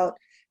about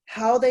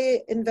how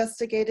they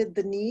investigated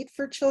the need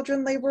for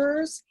children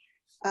laborers,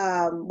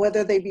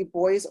 whether they be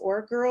boys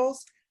or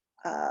girls,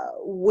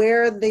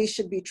 where they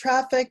should be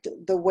trafficked,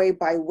 the way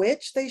by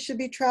which they should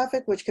be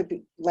trafficked, which could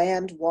be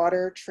land,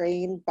 water,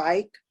 train,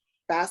 bike,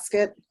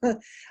 basket,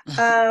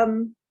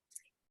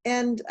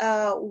 and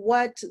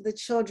what the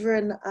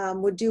children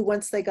would do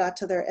once they got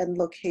to their end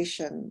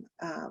location.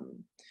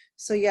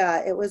 So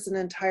yeah, it was an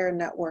entire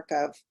network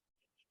of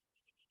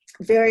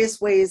various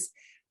ways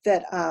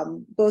that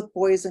both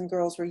boys and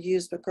girls were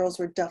used, but girls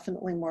were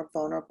definitely more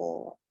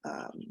vulnerable.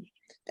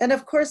 And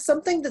of course,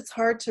 something that's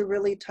hard to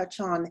really touch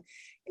on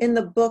in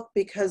the book,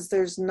 because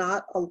there's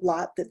not a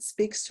lot that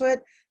speaks to it,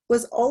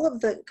 was all of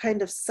the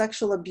kind of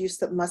sexual abuse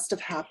that must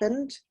have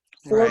happened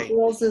for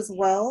girls as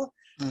well.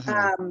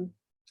 Mm-hmm.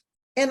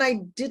 And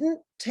I didn't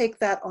take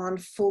that on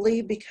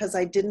fully because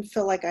I didn't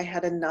feel like I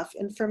had enough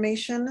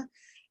information.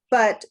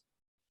 But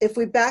if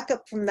we back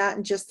up from that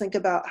and just think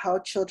about how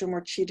children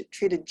were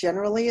treated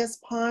generally as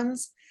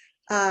pawns,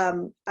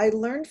 I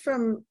learned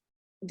from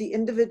the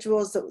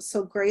individuals that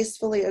so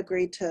gracefully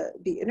agreed to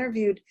be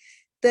interviewed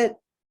that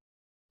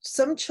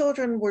some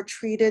children were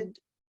treated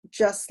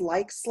just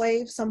like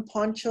slaves, some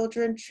pawn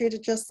children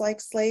treated just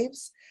like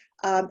slaves.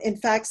 In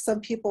fact, some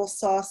people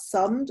saw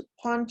some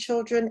pawn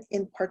children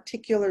in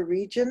particular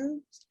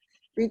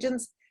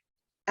regions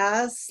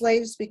as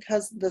slaves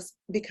because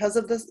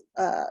of this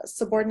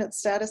subordinate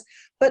status,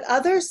 but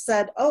others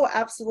said, oh,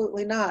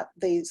 absolutely not.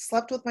 They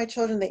slept with my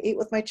children, they ate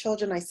with my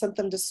children, I sent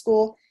them to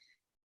school.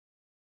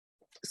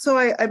 So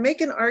I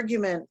make an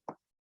argument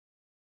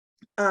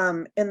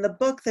in the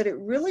book that it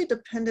really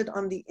depended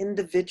on the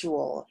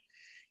individual.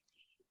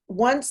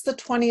 Once the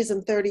 20s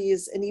and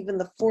 30s and even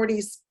the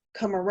 40s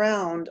come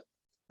around,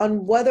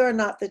 on whether or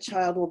not the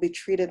child will be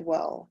treated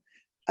well,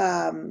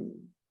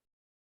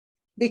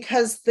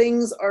 because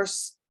things are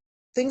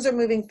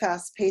moving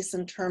fast paced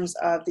in terms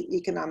of the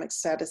economic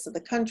status of the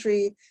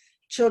country.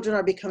 Children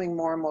are becoming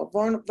more and more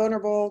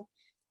vulnerable.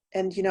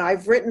 And, you know,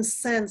 I've written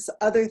since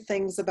other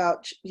things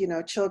about, you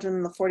know, children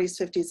in the 40s,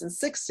 50s, and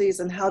 60s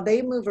and how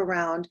they move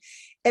around.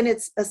 And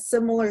it's a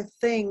similar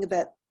thing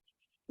that,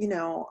 you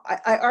know,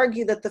 I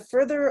argue that the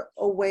further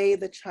away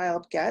the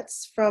child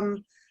gets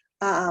from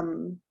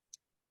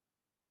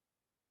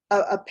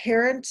a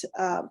parent,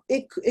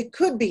 it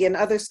could be, and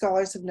other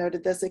scholars have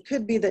noted this, it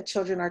could be that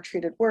children are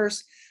treated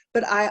worse,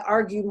 but I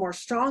argue more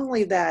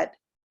strongly that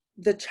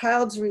the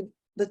child's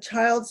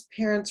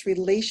parents'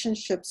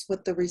 relationships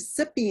with the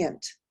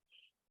recipient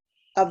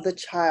of the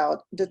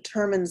child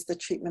determines the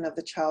treatment of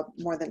the child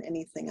more than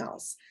anything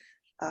else.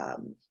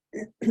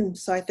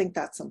 So I think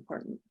that's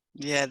important.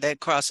 Yeah, that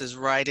crosses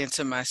right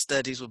into my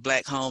studies with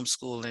Black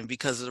homeschooling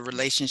because of the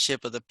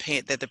relationship of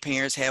that the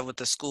parents have with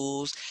the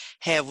schools,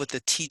 have with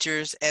the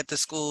teachers at the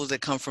schools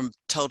that come from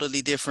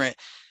totally different,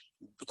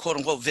 quote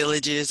unquote,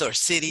 villages or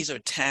cities or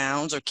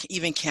towns or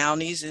even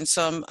counties in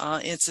some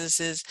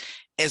instances,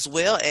 as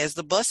well as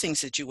the busing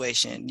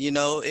situation. You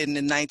know, in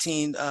the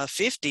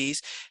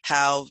 1950s,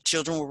 how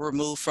children were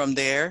removed from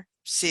their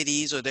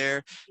cities or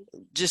their,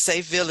 just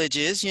say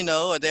villages, you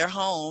know, or their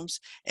homes,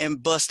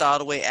 and bust all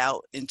the way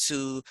out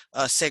into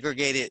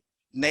segregated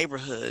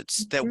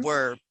neighborhoods that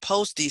were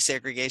post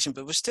desegregation,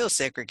 but were still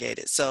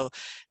segregated. So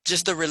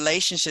just the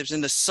relationships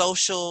and the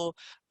social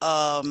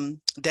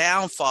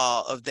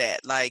downfall of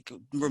that, like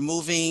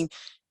removing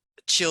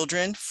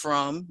children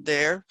from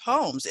their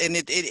homes. And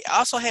it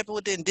also happened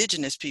with the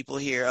indigenous people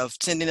here, of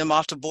sending them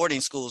off to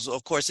boarding schools.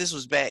 Of course, this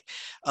was back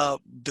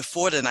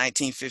before the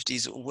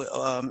 1950s,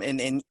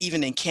 and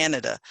even in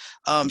Canada.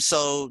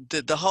 So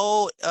the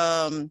whole,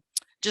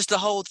 just the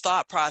whole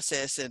thought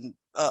process and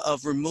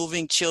of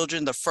removing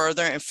children, the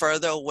further and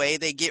further away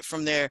they get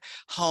from their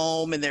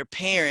home and their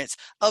parents,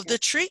 of the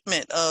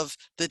treatment of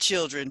the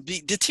children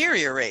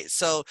deteriorates.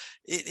 So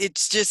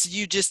it's just,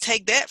 you just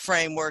take that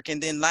framework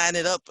and then line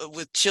it up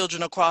with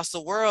children across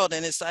the world,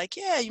 and it's like,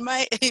 yeah, you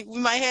might we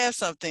might have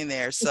something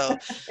there. So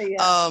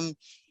Yeah.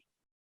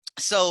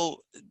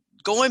 So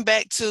going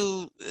back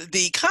to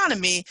the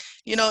economy,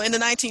 you know, in the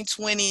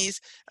 1920s,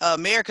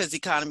 America's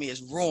economy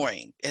is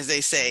roaring, as they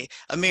say.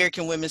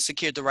 American women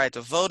secured the right to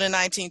vote in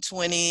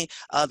 1920.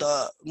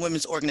 The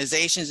women's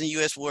organizations in the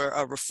U.S. were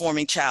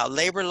reforming child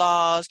labor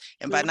laws.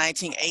 And by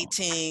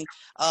 1918,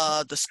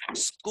 the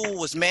school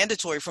was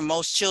mandatory for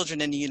most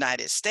children in the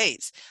United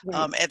States.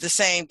 At the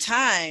same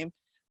time,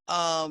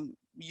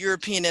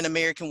 European and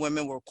American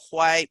women were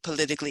quite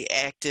politically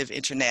active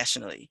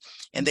internationally,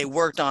 and they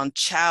worked on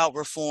child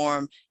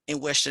reform in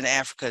Western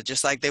Africa,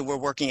 just like they were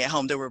working at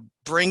home. They were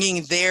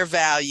bringing their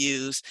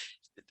values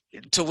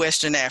to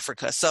Western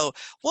Africa. So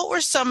what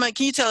were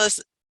can you tell us,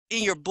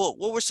 in your book,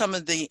 what were some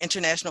of the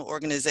international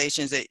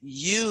organizations that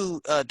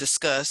you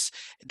discussed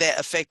that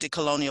affected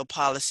colonial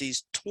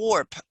policies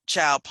toward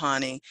child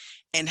pawning,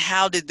 and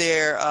how did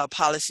their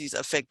policies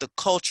affect the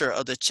culture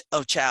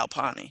of child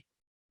pawning?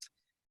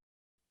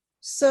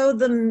 So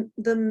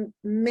the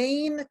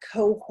main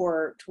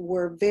cohort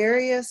were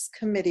various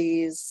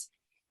committees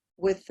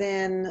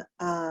within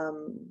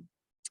the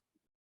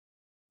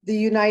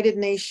United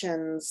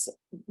Nations,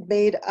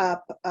 made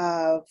up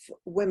of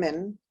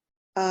women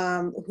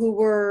who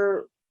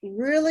were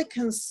really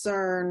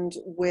concerned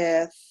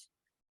with,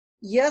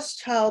 yes,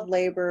 child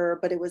labor,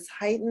 but it was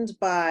heightened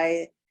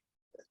by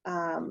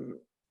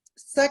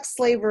sex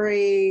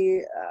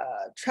slavery,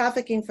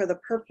 trafficking for the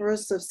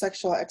purpose of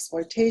sexual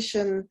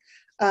exploitation.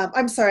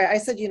 I'm sorry, I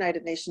said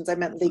United Nations, I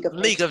meant League of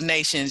Nations. League of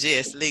Nations,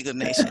 yes, League of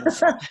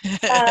Nations.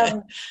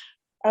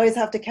 I always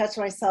have to catch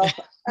myself.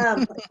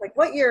 Like,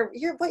 what year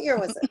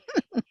was it?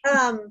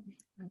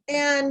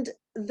 And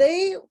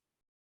they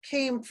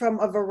came from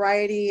a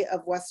variety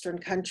of Western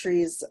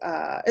countries,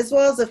 as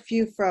well as a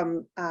few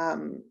from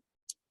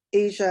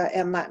Asia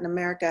and Latin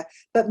America,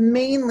 but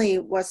mainly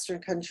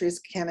Western countries,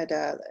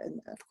 Canada, and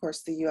of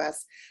course the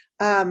US.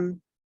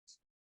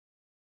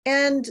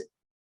 And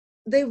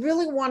they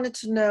really wanted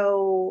to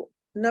know,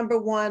 number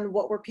one,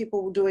 what were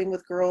people doing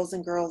with girls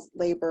and girls'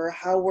 labor?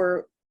 How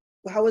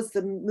was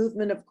the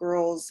movement of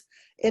girls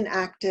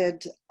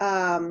enacted?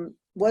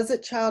 Was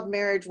it child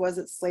marriage? Was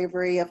it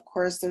slavery? Of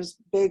course, there's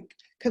big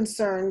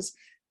concerns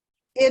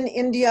in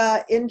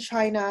India, in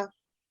China,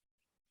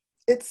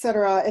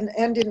 etc.,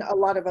 and in a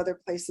lot of other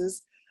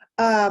places.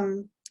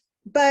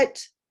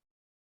 But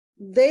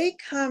they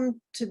come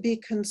to be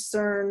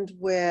concerned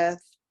with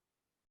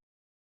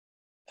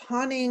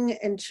pawning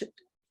and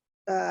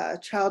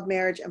child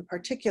marriage in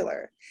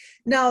particular.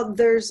 Now,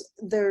 there's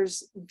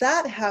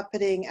that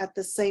happening at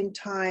the same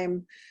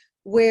time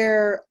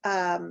where,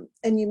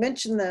 and you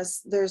mentioned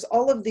this, there's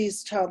all of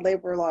these child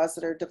labor laws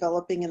that are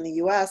developing in the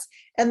US,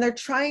 and they're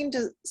trying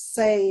to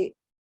say,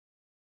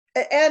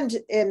 and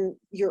in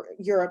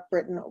Europe,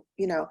 Britain,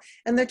 you know,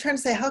 and they're trying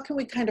to say, how can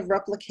we kind of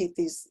replicate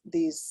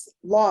these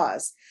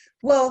laws?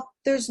 Well,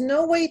 there's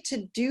no way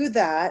to do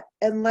that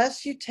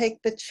unless you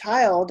take the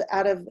child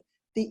out of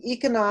the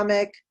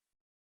economic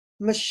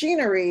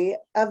machinery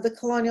of the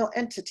colonial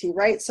entity,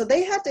 right? So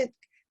they had to,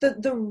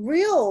 the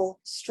real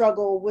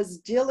struggle was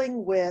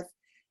dealing with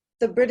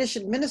the British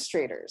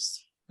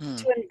administrators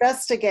to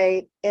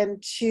investigate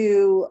and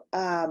to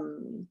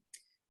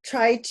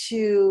try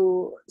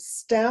to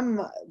stem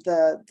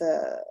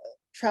the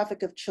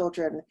traffic of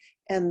children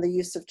and the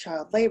use of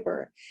child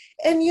labor.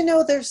 And you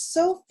know, they're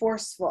so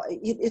forceful.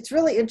 It's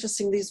really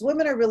interesting. These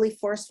women are really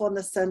forceful in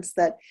the sense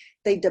that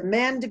they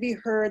demand to be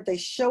heard. They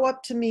show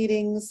up to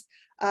meetings,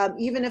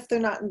 even if they're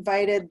not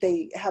invited.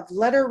 They have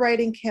letter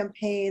writing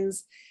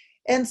campaigns.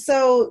 And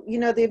so, you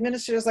know, the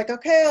administrator's like,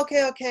 okay,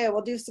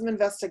 we'll do some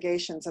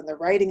investigations. And they're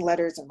writing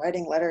letters and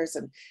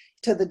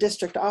to the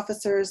district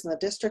officers, and the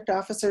district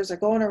officers are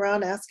going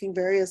around asking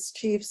various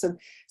chiefs. And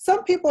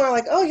some people are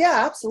like, oh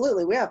yeah,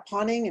 absolutely. We have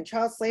pawning and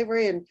child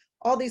slavery and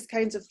all these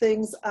kinds of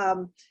things.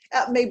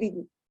 Maybe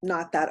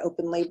not that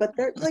openly, but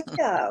they're like,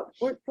 yeah,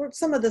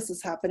 some of this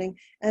is happening.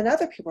 And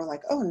other people are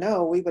like, oh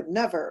no, we would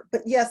never.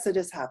 But yes, it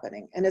is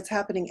happening, and it's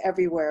happening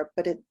everywhere,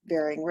 but at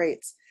varying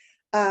rates.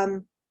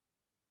 And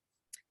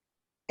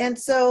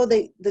so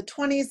the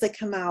 20s, they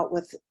come out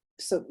with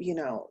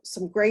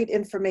some great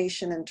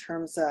information in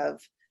terms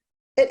of,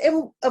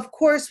 and of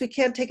course, we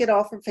can't take it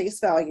all from face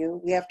value.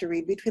 We have to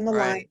read between the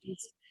lines.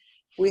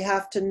 We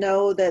have to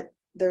know that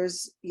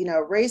there's,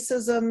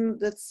 racism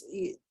that's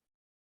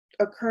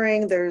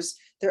occurring. There's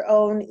their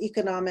own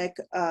economic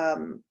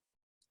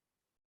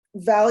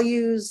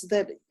values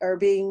that are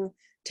being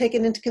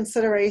taken into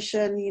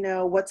consideration,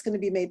 what's going to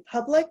be made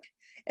public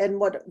and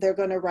what they're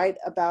going to write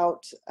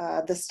about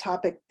this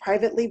topic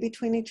privately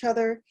between each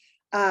other.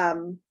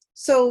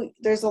 So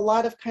there's a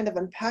lot of kind of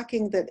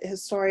unpacking that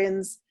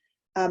historians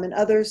and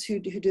others who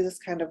do this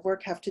kind of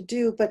work have to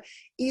do. But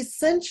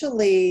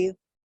essentially,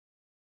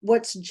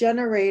 what's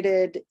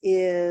generated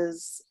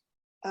is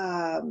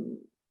a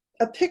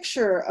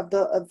picture of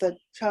the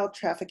child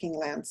trafficking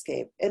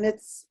landscape, and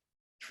it's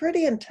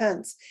pretty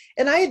intense.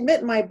 And I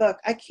admit in my book,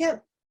 I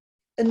can't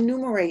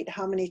enumerate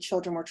how many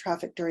children were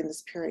trafficked during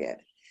this period.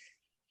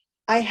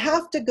 I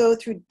have to go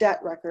through debt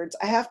records.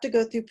 I have to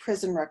go through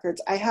prison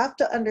records. I have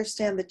to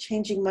understand the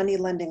changing money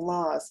lending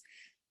laws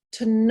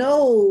to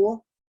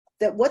know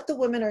that what the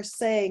women are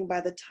saying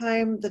by the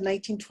time the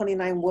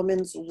 1929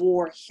 Women's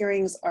War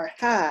hearings are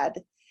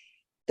had,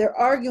 they're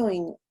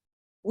arguing,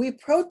 we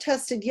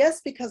protested,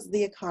 yes, because of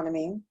the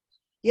economy,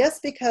 yes,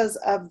 because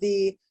of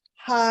the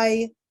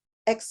high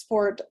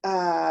export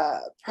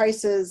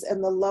prices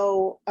and the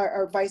low,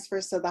 or vice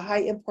versa, the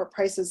high import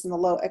prices and the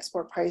low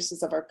export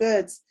prices of our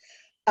goods,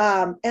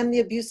 and the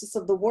abuses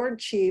of the war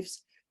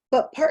chiefs.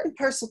 But part and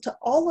parcel to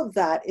all of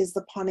that is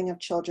the pawning of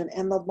children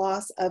and the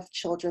loss of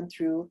children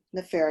through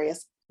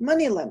nefarious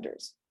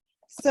moneylenders.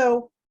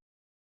 So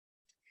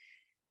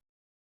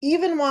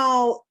even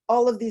while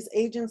all of these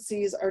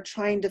agencies are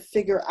trying to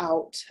figure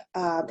out,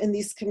 and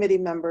these committee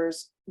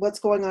members, what's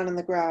going on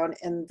the ground,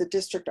 and the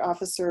district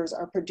officers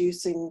are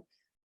producing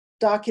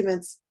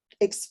documents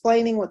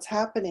explaining what's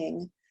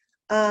happening,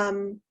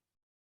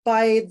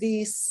 by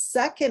the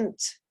second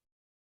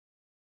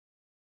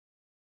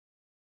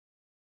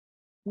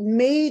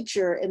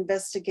major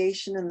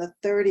investigation in the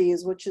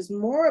 30s, which is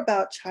more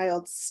about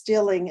child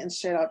stealing and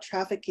straight out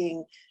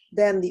trafficking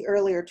than the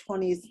earlier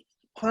 20s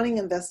pawning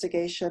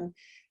investigation,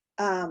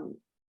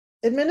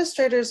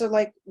 administrators are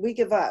like, we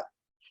give up.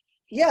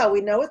 Yeah,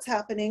 we know it's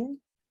happening,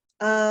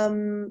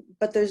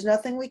 but there's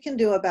nothing we can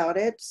do about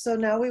it. So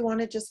now we want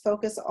to just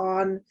focus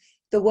on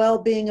the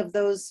well-being of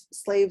those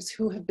slaves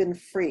who have been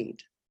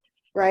freed,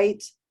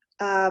 right?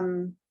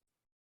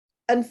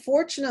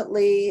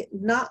 Unfortunately,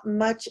 not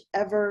much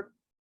ever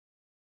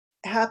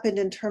happened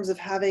in terms of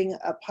having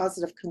a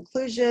positive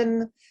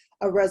conclusion,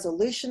 a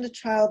resolution to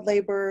child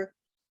labor.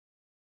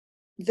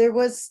 There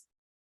was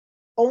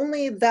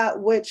only that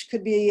which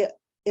could be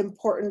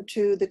important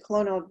to the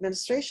colonial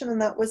administration,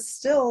 and that was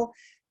still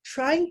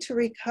trying to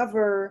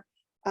recover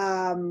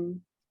from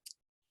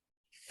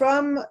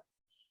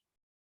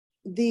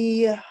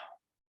the,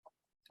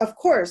 of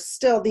course,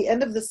 still the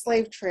end of the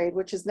slave trade,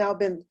 which has now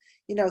been,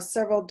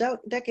 several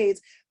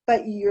decades,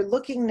 but you're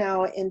looking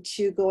now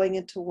into going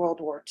into World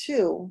War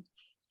II.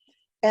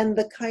 And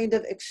the kind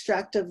of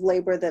extractive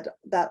labor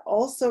that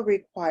also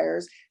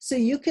requires. So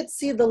you could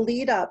see the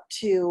lead up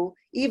to,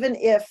 even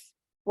if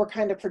we're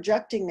kind of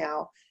projecting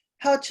now,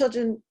 how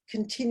children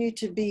continue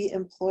to be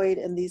employed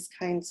in these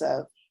kinds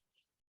of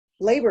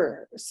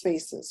labor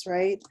spaces,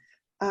 right?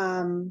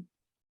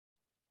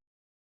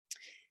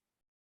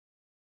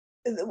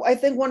 I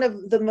think one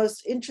of the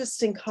most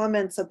interesting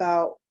comments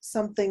about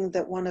something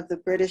that one of the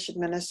British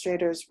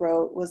administrators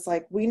wrote was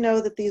like, we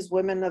know that these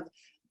women of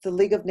the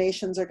League of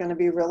Nations are going to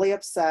be really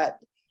upset,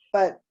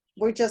 but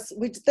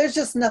there's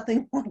just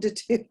nothing more to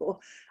do.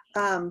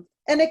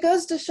 And it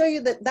goes to show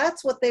you that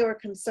that's what they were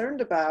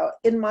concerned about,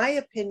 in my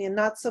opinion,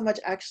 not so much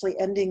actually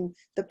ending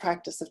the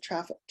practice of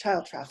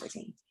child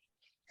trafficking.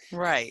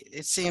 Right.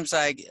 It seems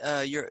like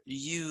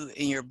you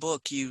in your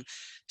book, you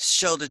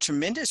show the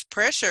tremendous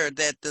pressure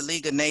that the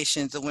League of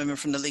Nations, the women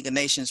from the League of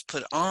Nations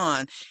put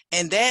on,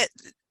 and that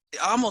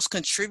almost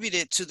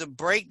contributed to the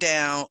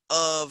breakdown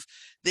of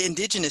the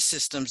indigenous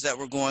systems that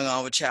were going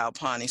on with child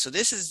pawning. So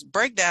this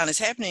breakdown is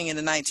happening in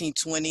the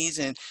 1920s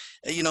and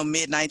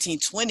mid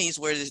 1920s,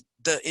 where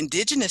the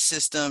indigenous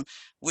system,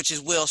 which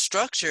is well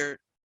structured,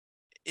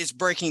 is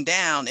breaking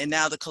down, and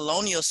now the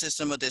colonial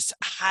system of this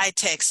high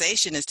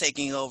taxation is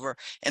taking over,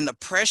 and the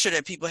pressure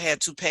that people have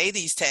to pay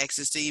these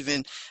taxes to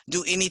even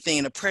do anything,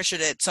 and the pressure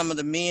that some of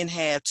the men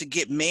have to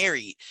get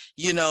married,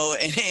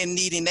 and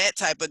needing that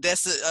type of,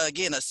 that's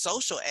again a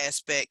social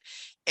aspect.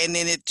 And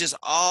then it just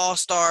all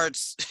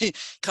starts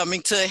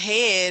coming to a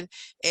head,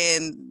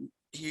 and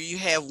here you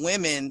have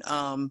women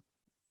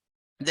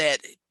that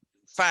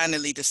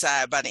finally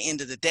decide by the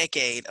end of the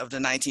decade of the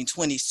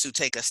 1920s to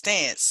take a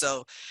stance.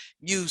 So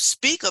you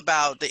speak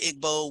about the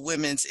Igbo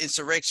women's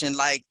insurrection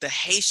like the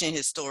Haitian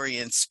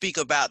historians speak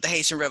about the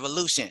Haitian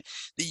Revolution.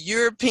 The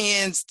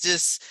Europeans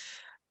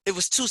it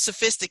was too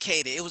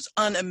sophisticated. It was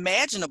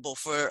unimaginable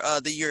for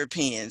the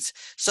Europeans.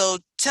 So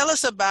tell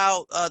us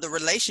about the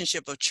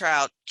relationship of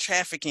child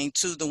trafficking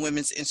to the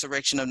women's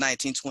insurrection of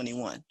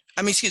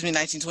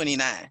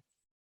 1929.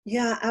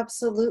 Yeah,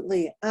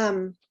 absolutely.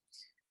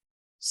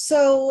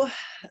 So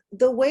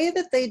the way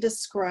that they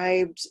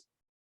described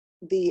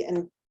the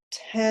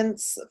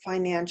intense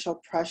financial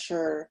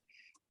pressure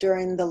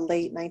during the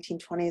late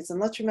 1920s, and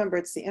let's remember,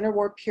 it's the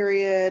interwar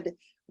period,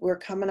 we're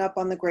coming up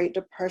on the Great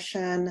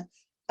Depression.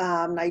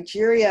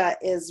 Nigeria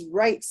is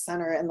right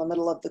center in the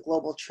middle of the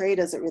global trade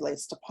as it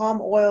relates to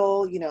palm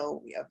oil. We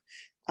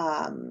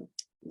have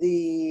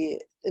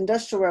the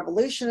Industrial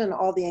Revolution and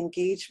all the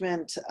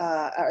engagement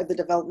or the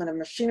development of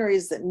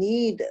machineries that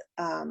need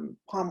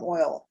palm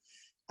oil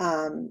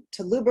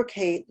to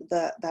lubricate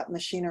that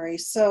machinery.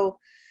 So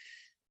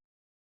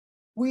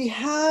we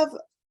have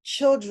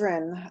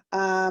children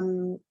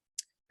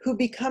who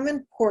become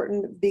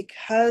important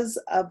because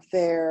of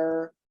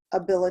their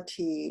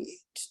ability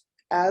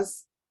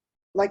as,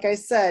 like I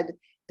said,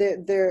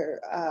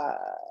 they're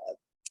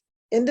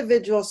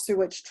individuals through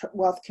which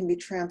wealth can be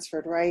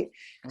transferred, right?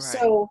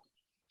 So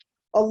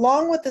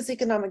along with this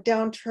economic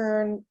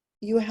downturn,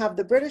 you have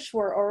the British who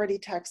are already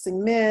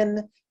taxing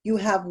men, you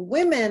have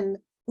women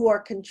who are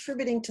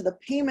contributing to the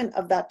payment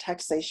of that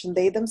taxation.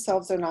 They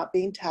themselves are not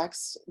being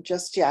taxed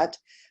just yet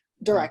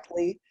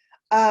directly.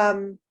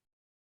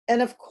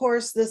 And of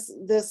course,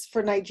 this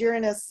for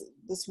Nigerian is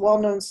this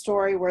well-known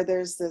story where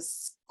there's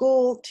this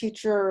school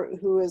teacher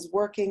who is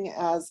working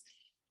as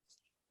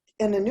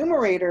an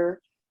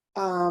enumerator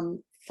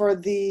for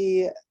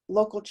the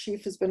local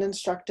chief, has been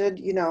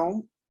instructed,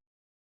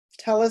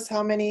 tell us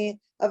how many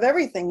of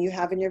everything you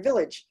have in your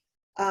village.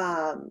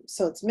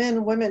 So it's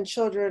men, women,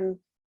 children,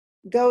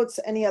 goats,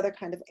 any other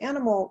kind of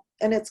animal.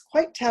 And it's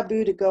quite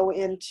taboo to go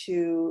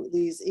into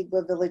these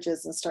Igbo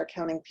villages and start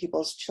counting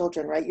people's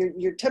children, right?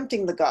 You're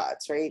tempting the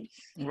gods, right?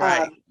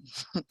 Right.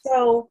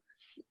 So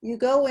you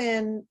go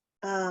in,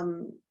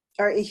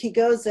 or he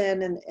goes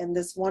in, and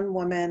this one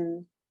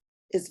woman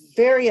is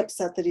very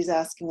upset that he's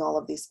asking all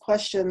of these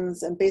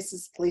questions and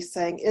basically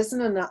saying,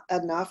 isn't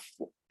enough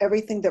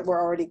everything that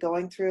we're already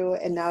going through,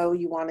 and now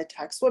you want to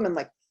tax women?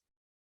 Like,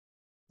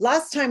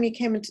 last time you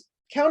came and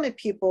counted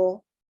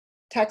people,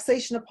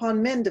 taxation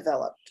upon men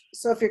developed.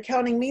 So if you're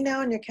counting me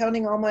now and you're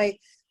counting all my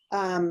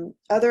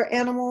other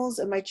animals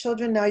and my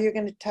children, now you're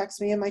going to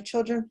tax me and my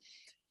children.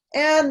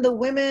 And the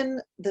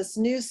women, this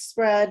news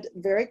spread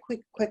very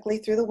quickly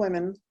through the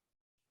women,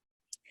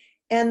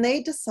 and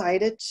they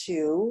decided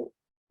to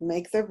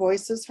make their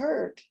voices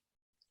heard.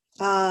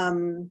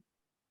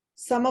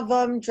 Some of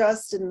them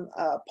dressed in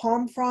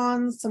palm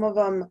fronds, some of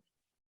them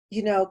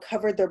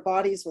covered their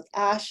bodies with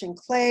ash and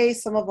clay,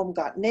 some of them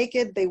got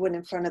naked, they went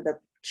in front of the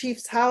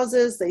chief's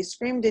houses, they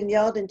screamed and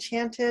yelled and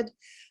chanted,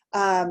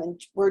 and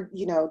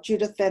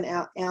Judith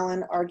Van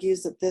Allen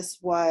argues that this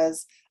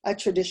was a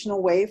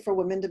traditional way for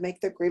women to make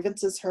their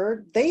grievances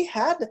heard. They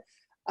had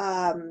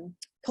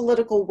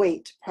political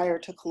weight prior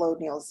to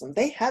colonialism.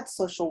 They had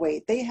social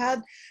weight. They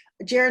had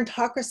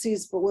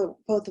gerontocracies, but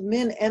both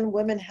men and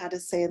women had a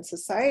say in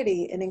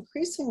society, and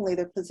increasingly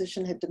their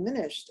position had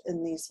diminished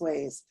in these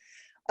ways.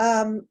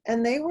 And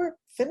they were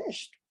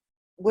finished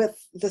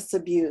with this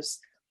abuse.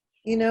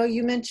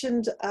 You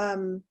mentioned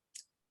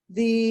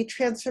the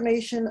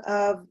transformation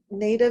of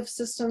native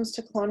systems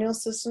to colonial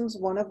systems,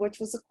 one of which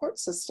was a court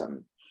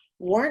system.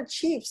 Warrant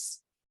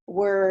chiefs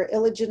were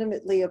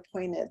illegitimately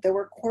appointed. There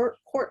were court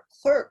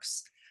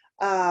clerks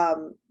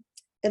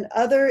and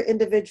other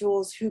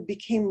individuals who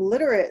became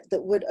literate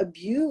that would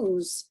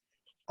abuse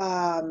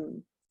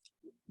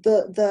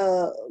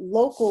the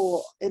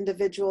local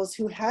individuals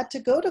who had to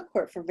go to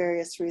court for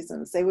various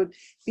reasons. They would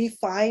be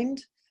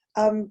fined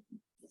a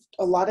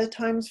lot of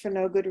times for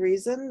no good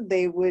reason.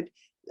 They would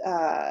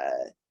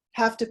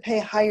have to pay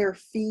higher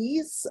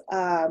fees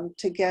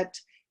to get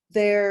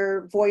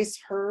their voice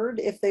heard.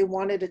 If they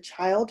wanted a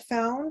child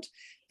found,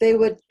 they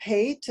would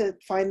pay to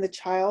find the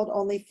child,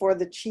 only for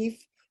the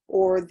chief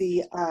or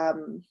the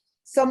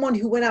someone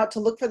who went out to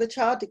look for the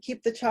child to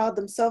keep the child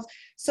themselves.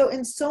 So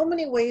in so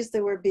many ways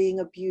they were being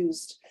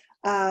abused.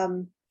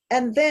 And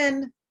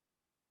then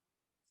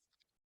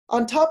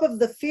on top of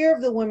the fear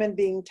of the women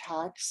being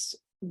taxed,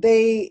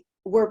 they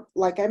were,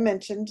 like I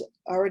mentioned,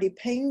 already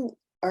paying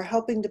or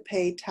helping to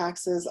pay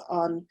taxes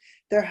on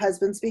their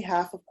husband's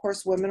behalf. Of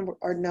course, women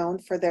are known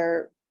for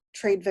their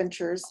trade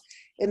ventures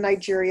in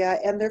Nigeria,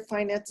 and their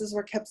finances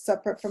were kept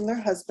separate from their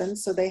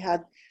husbands, so they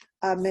had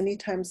many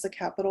times the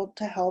capital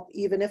to help,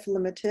 even if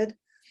limited.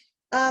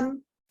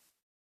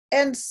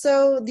 And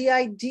so the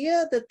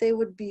idea that they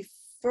would be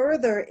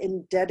further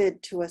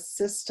indebted to a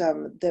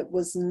system that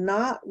was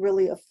not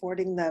really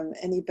affording them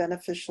any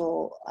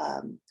beneficial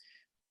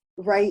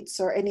rights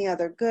or any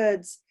other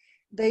goods,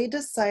 they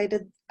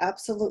decided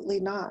absolutely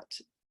not.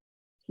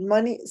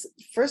 Money,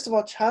 first of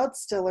all, child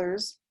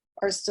stealers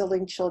are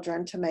stealing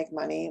children to make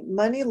money.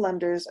 Money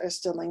lenders are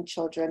stealing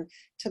children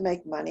to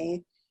make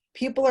money.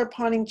 People are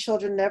pawning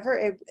children,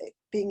 never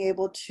being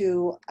able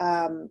to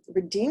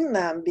redeem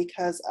them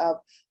because of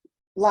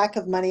lack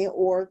of money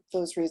or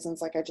those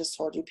reasons, like I just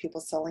told you, people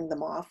selling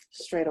them off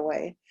straight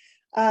away.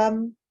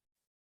 And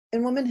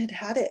women had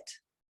had it.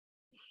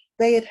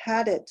 They had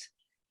had it.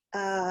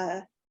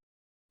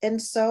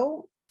 And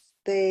so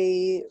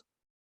they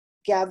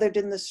gathered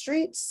in the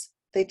streets.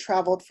 They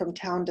traveled from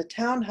town to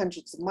town,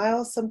 hundreds of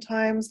miles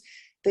sometimes.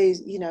 They,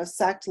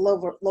 sacked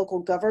local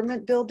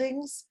government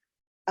buildings.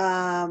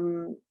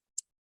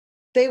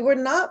 They were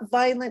not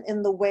violent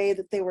in the way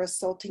that they were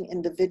assaulting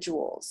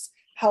individuals.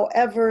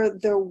 However,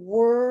 there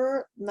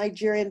were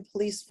Nigerian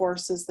police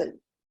forces that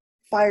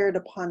fired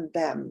upon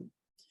them,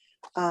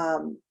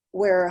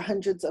 where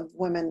hundreds of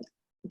women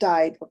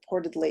died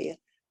reportedly.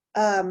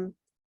 And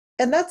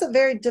that's a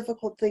very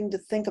difficult thing to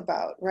think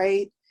about,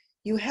 right?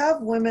 You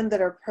have women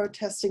that are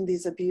protesting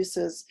these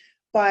abuses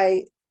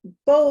by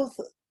both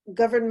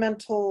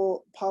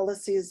governmental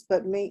policies,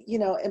 but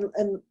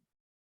in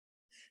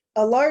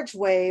a large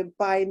way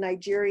by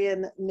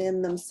Nigerian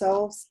men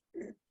themselves.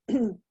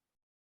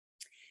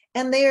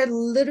 And they are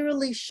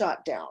literally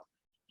shot down,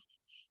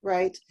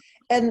 right?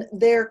 And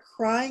they're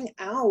crying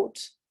out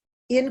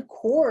in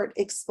court,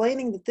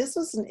 explaining that this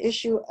was an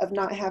issue of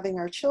not having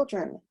our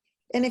children.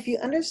 And if you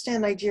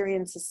understand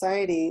Nigerian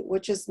society,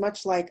 which is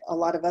much like a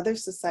lot of other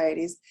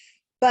societies,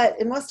 but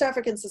in West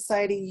African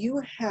society,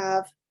 you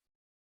have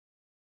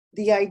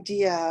the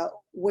idea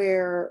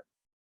where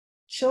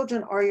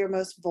children are your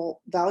most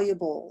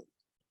valuable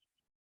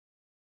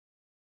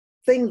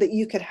thing that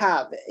you could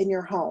have in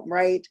your home,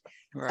 right?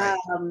 Right.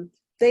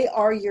 They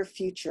are your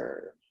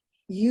future.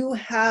 You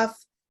have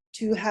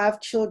to have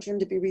children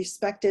to be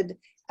respected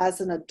as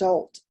an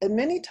adult. And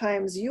many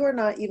times you are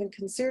not even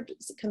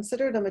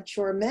considered a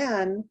mature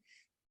man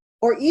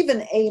or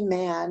even a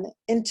man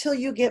until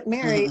you get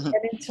married and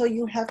until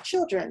you have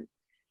children.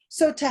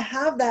 So to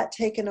have that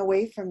taken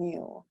away from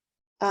you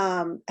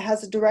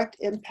has a direct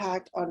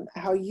impact on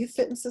how you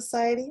fit in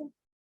society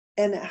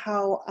and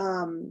how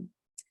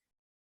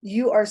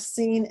you are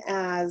seen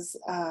as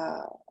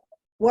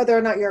whether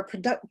or not you're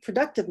a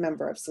productive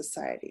member of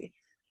society.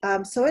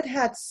 So it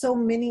had so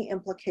many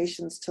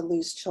implications to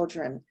lose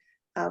children.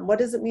 What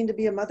does it mean to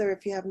be a mother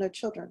if you have no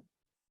children,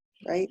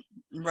 right?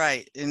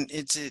 Right, and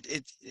it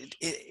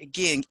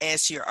again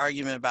adds to your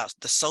argument about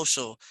the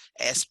social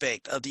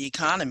aspect of the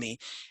economy.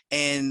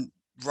 And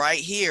right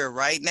here,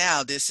 right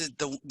now, this is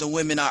the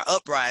women are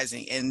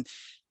uprising and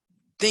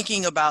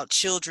thinking about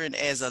children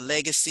as a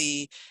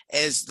legacy,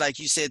 as like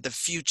you said, the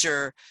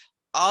future.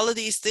 All of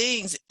these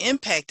things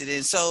impacted it.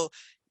 And so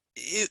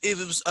it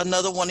was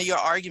another one of your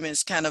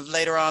arguments kind of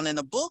later on in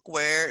the book,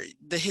 where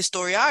the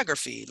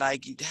historiography,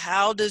 like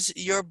how does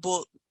your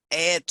book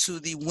add to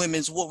the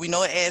women's, what we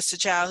know it adds to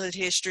childhood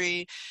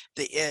history,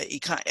 the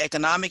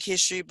economic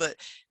history, but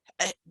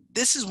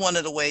this is one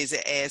of the ways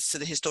it adds to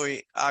the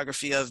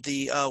historiography of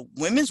the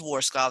women's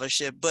war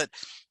scholarship. But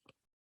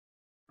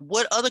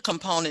what other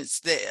components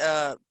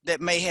that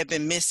may have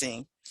been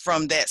missing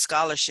from that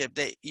scholarship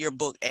that your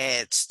book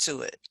adds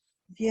to it?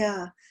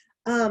 Yeah.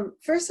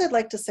 First, I'd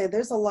like to say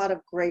there's a lot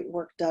of great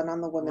work done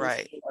on the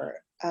women's war.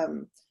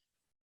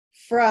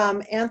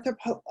 From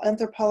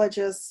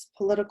anthropologists,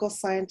 political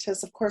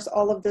scientists. Of course,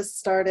 all of this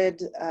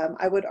started,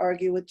 I would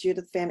argue, with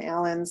Judith Van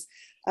Allen's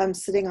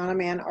Sitting on a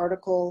Man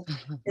article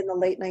in the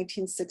late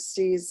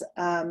 1960s.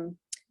 And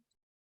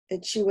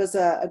she was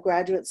a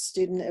graduate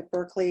student at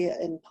Berkeley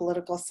in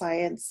political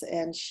science,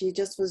 and she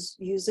just was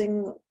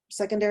using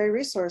secondary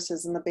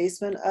resources in the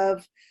basement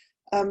of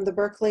the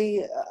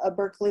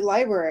Berkeley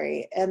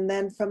Library. And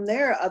then from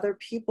there, other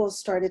people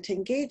started to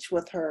engage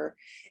with her,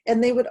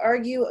 and they would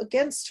argue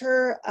against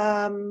her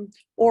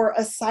or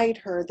aside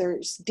her.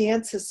 There's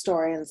dance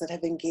historians that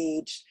have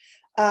engaged.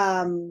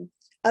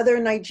 Other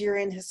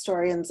Nigerian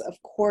historians,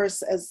 of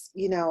course, as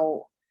you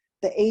know,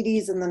 the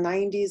 80s and the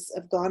 90s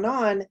have gone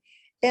on,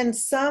 and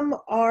some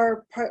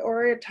are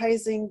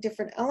prioritizing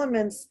different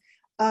elements.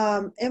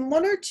 And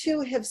one or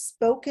two have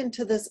spoken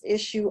to this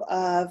issue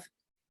of,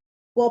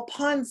 well,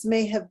 pawns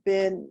may have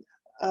been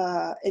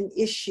an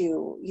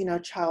issue, you know,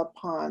 child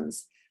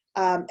pawns.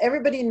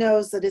 Everybody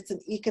knows that it's an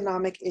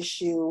economic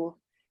issue.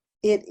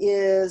 It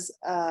is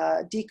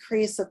a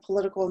decrease of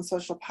political and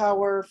social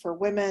power for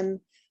women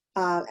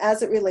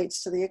as it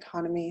relates to the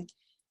economy.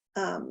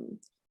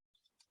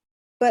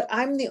 But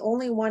I'm the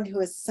only one who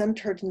has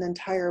centered an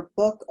entire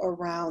book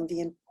around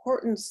the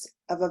importance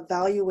of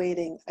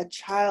evaluating a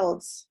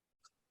child's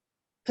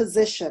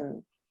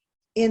position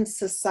in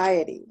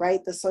society,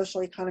 right? The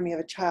social economy of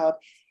a child,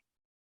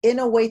 in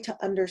a way to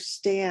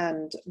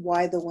understand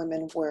why the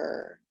women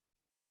were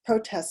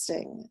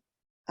protesting.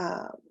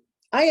 I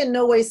in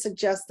no way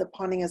suggest that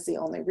pawning is the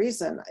only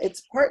reason.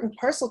 It's part and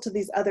parcel to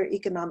these other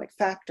economic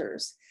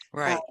factors.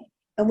 Right.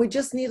 And we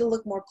just need to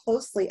look more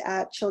closely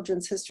at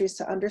children's histories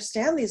to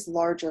understand these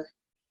larger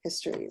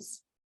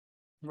histories.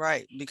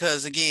 Right.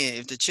 Because again,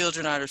 if the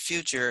children are the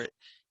future,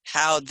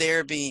 how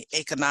they're being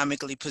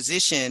economically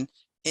positioned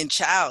in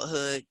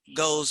childhood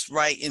goes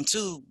right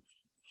into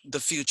the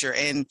future.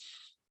 And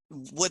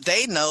what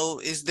they know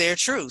is their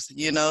truth,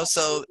 you know,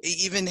 so it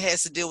even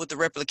has to deal with the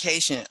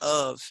replication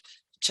of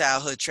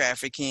childhood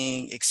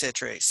trafficking, et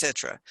cetera, et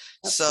cetera.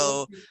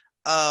 So,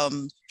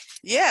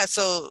 yeah,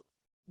 so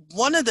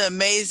one of the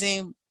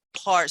amazing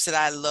parts that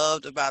I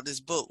loved about this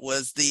book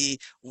was the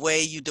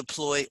way you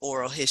deploy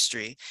oral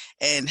history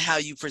and how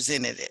you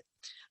presented it.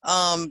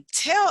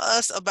 Tell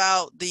us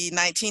about the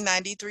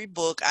 1993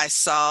 book, I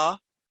Saw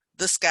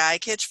the Sky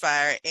Catch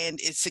Fire,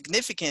 and its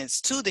significance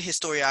to the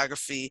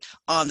historiography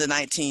on the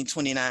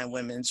 1929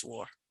 Women's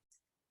War.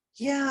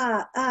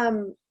 Yeah,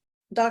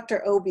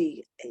 Dr.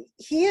 Obi,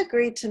 he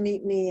agreed to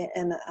meet me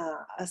in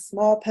a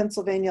small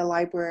Pennsylvania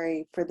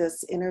library for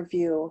this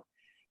interview.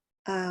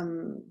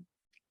 And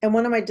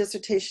one of my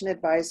dissertation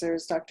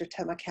advisors, Dr.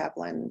 Tema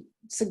Kaplan,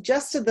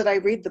 suggested that I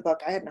read the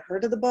book. I hadn't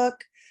heard of the book.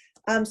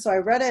 So I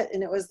read it,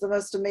 and it was the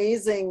most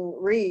amazing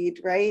read,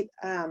 right?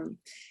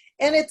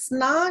 And it's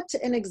not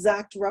an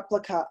exact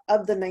replica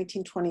of the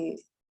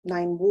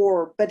 1929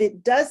 war, but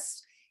it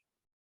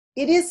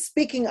is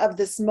speaking of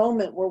this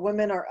moment where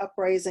women are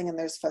uprising and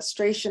there's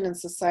frustration in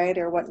society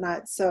or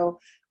whatnot. So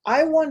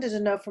I wanted to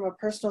know from a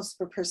personal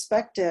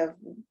perspective,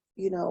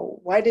 you know,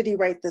 why did he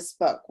write this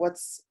book?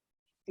 What's,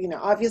 you know,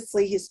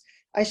 obviously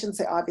I shouldn't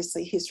say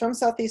obviously, he's from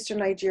Southeastern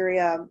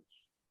Nigeria.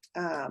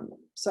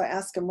 So I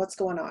asked him, what's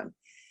going on?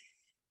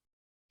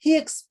 He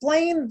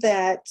explained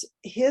that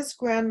his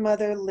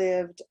grandmother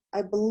lived,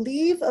 I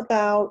believe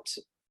about,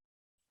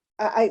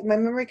 my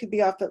memory could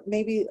be off, but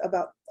maybe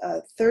about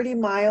 30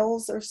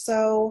 miles or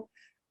so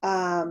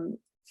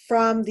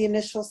from the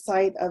initial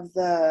site of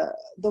the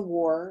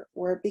war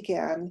where it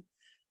began.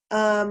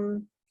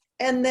 And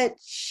that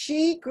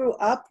she grew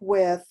up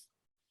with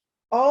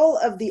all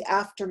of the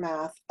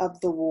aftermath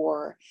of the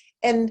war.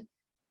 And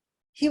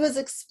he was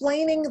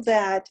explaining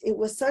that it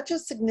was such a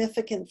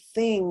significant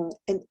thing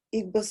in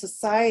Igbo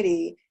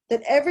society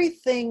that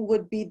everything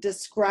would be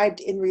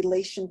described in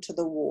relation to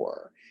the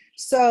war.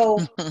 So,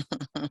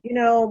 you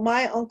know,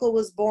 my uncle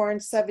was born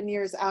 7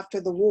 years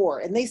after the war,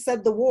 and they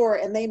said the war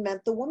and they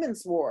meant the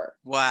Women's War.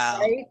 Wow.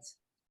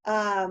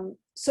 Right?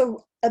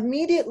 So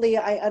immediately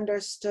I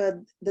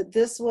understood that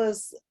this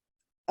was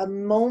a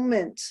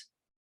moment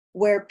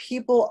where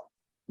people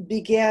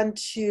began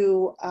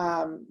to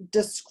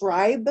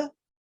describe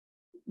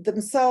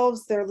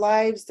themselves, their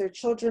lives, their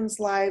children's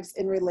lives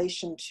in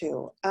relation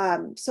to.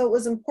 So it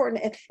was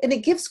important, and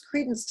it gives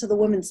credence to the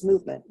women's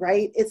movement,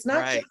 right? It's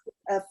not Right.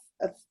 just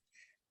a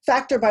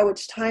factor by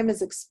which time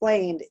is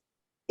explained.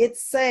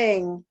 It's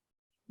saying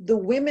the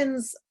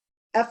women's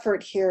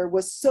effort here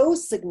was so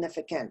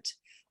significant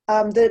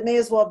that it may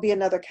as well be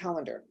another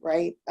calendar,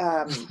 right?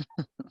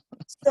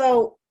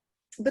 So,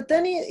 but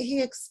then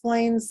he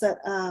explains that,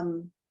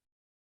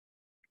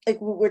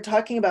 like we're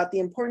talking about the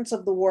importance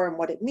of the war and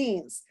what it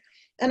means.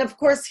 And of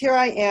course, here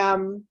I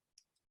am,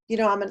 you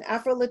know, I'm an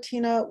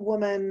Afro-Latina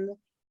woman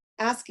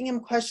asking him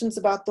questions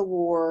about the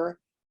war.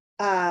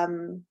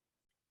 And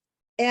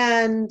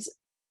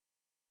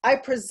I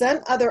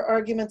present other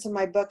arguments in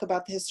my book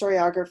about the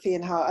historiography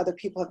and how other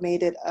people have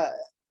made it,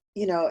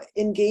 you know,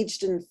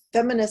 engaged in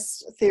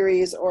feminist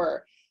theories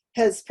or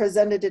has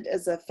presented it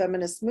as a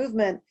feminist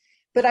movement.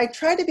 But I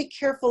try to be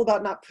careful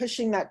about not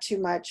pushing that too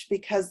much,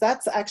 because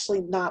that's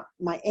actually not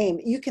my aim.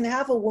 You can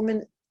have a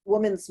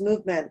women's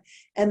movement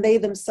and they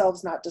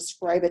themselves not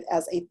describe it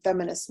as a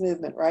feminist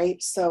movement,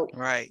 right? So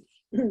Right.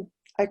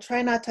 I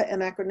try not to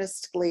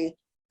anachronistically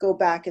go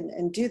back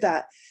and do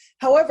that.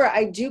 However,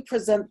 I do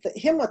present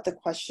him with the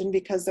question,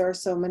 because there are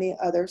so many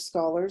other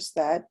scholars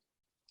that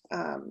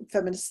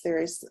feminist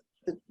theories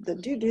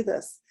that do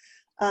this.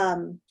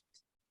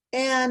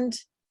 And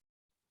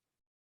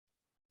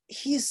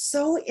he's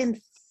so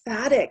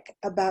emphatic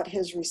about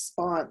his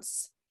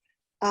response.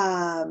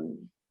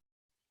 And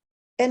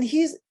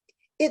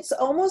it's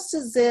almost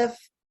as if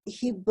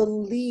he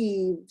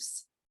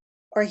believes,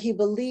 or he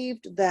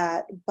believed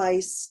that by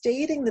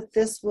stating that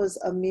this was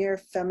a mere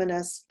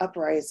feminist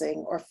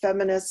uprising or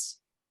feminist,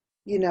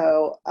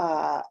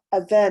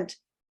 event,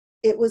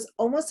 it was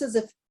almost as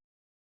if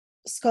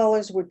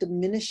scholars were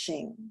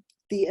diminishing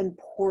the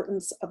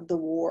importance of the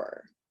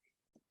war.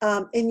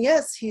 And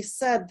yes, he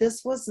said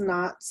this was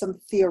not some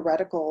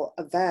theoretical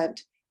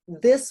event.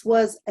 This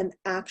was an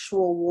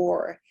actual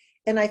war.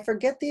 And I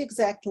forget the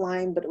exact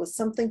line, but it was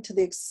something to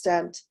the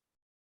extent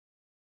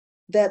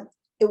that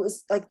it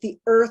was like the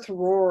earth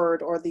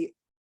roared or the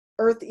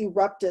earth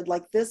erupted.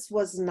 Like this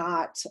was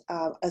not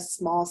a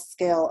small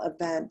scale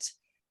event.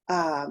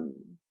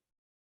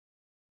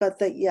 But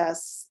that,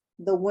 yes,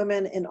 the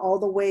women, in all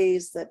the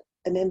ways that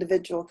an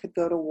individual could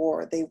go to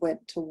war, they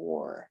went to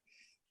war.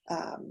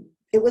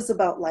 It was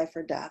about life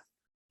or death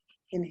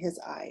in his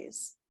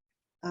eyes.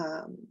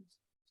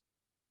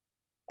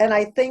 And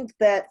I think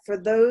that for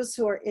those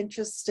who are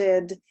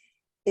interested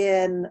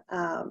in,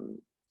 I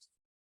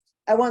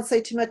won't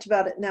say too much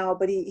about it now,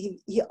 but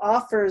he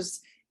offers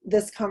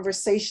this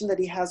conversation that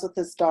he has with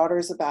his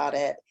daughters about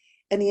it.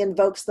 And he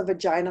invokes the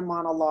vagina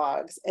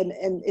monologues. And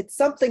it's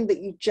something that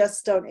you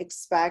just don't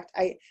expect.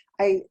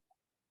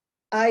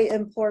 I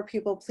implore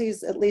people,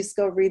 please at least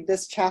go read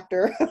this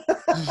chapter.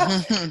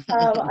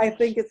 I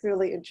think it's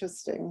really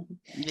interesting.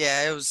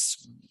 Yeah, it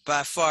was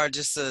by far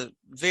just a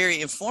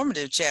very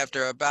informative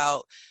chapter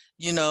about,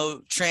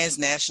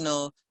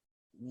 transnational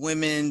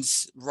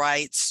women's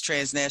rights,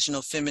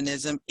 transnational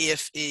feminism,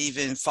 if it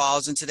even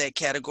falls into that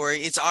category.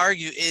 It's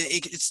argued,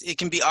 it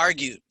can be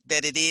argued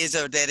that it is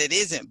or that it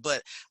isn't,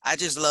 but I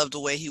just love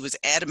the way he was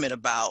adamant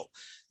about,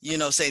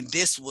 saying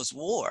this was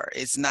war.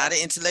 It's not an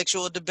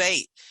intellectual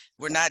debate.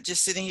 We're not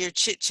just sitting here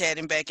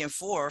chit-chatting back and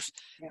forth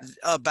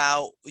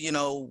about,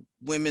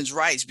 women's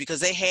rights, because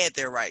they had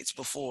their rights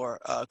before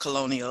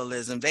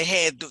colonialism. They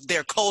had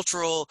their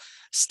cultural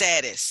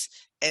status.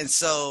 And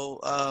so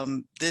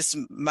this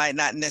might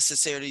not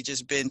necessarily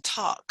just been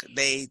talk.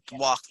 They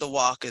walk the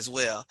walk as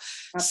well.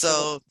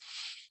 Absolutely.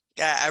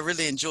 So I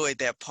really enjoyed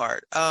that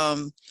part.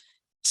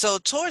 So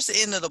towards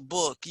the end of the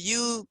book,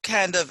 you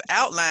kind of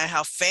outline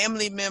how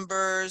family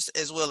members,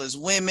 as well as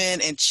women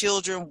and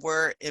children,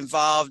 were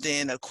involved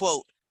in a,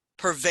 quote,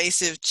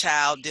 pervasive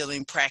child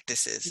dealing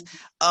practices.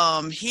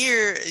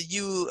 Here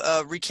you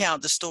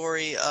recount the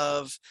story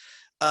of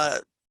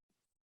a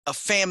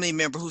family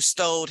member who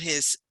stole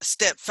his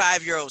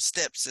 5-year-old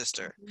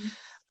stepsister.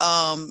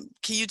 Can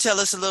you tell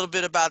us a little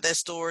bit about that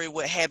story,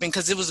 what happened?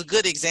 Because it was a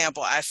good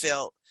example, I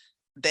felt,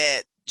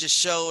 that just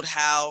showed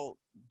how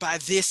by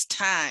this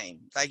time,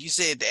 like you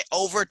said, that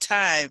over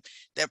time,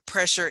 that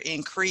pressure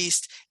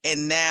increased,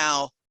 and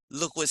now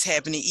look what's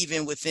happening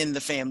even within the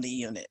family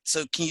unit.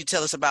 So can you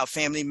tell us about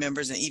family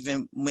members and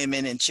even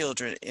women and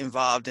children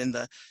involved in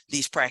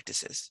these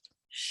practices?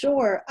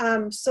 Sure.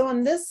 So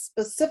in this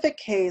specific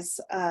case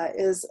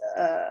is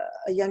a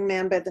young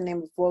man by the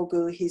name of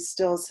Wogu. He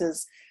steals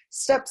his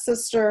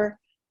stepsister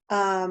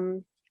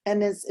and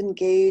is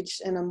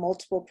engaged in a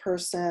multiple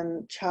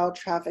person child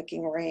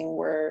trafficking ring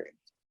where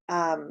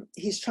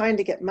he's trying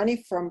to get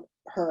money from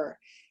her.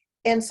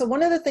 And so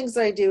one of the things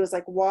that I do is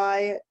like,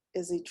 why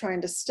is he trying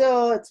to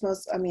steal?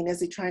 Is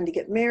he trying to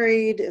get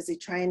married? Is he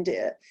trying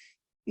to,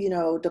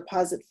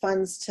 deposit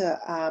funds to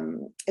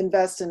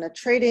invest in a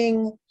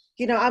trading?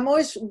 I'm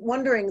always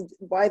wondering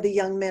why the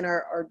young men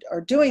are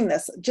doing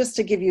this. Just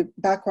to give you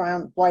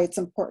background, why it's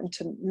important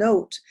to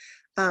note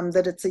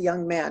that it's a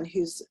young man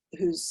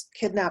who's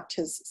kidnapped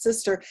his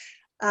sister.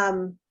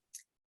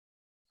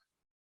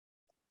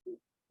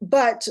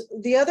 But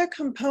the other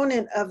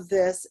component of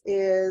this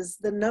is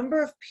the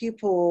number of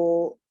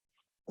people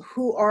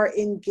who are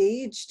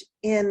engaged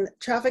in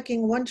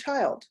trafficking one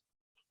child,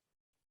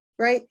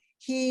 right?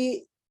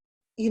 He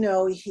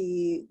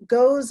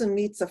goes and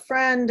meets a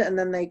friend, and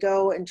then they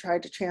go and try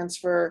to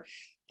transfer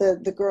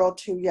the girl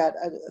to yet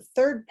a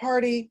third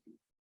party,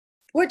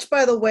 which,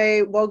 by the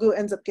way, Wogu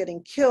ends up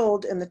getting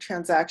killed in the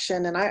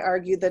transaction. And I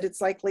argue that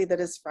it's likely that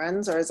his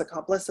friends or his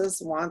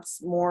accomplices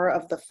wants more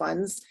of the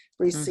funds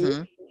received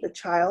from the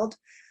child.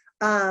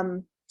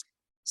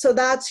 So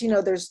that's,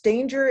 there's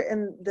danger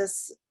in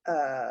this,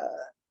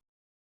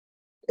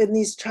 in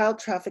these child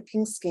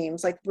trafficking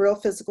schemes, like real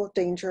physical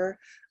danger.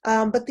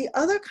 But the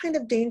other kind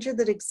of danger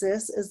that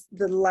exists is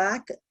the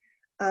lack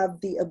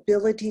of the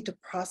ability to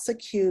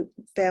prosecute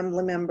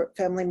family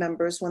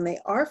members when they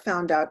are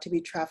found out to be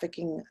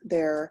trafficking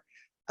their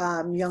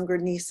younger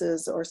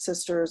nieces or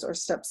sisters or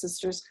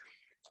stepsisters.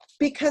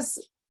 Because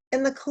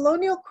in the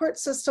colonial court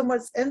system,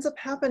 what ends up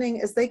happening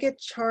is they get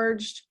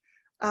charged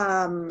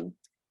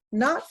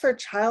not for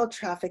child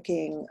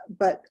trafficking,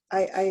 but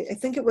I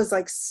think it was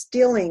like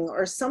stealing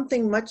or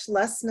something much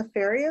less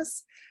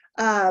nefarious,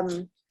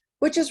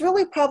 which is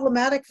really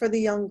problematic for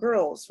the young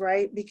girls,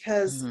 right?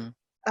 Because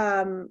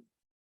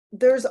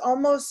there's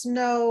almost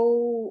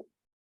no,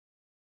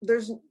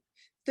 there's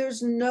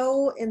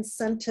no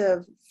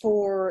incentive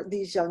for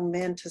these young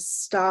men to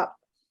stop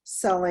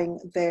selling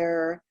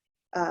their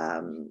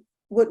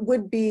what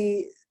would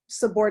be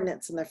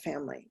subordinates in their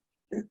family.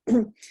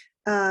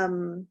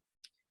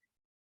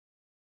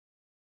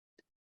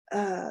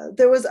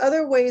 There was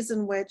other ways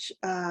in which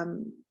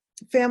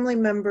family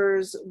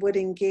members would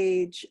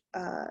engage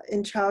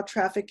in child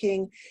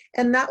trafficking,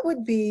 and that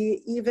would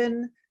be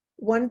even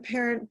one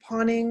parent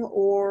pawning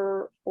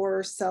or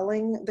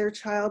selling their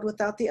child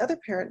without the other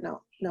parent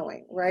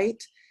knowing,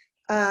 right?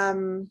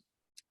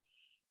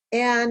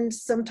 And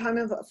sometime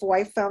if a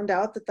wife found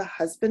out that the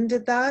husband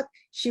did that,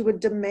 she would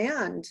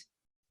demand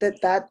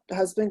that that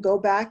husband go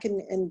back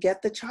and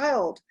get the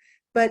child.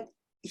 But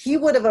he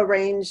would have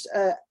arranged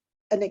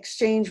an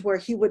exchange where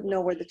he wouldn't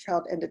know where the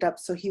child ended up,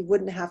 so he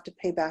wouldn't have to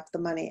pay back the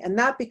money. And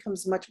that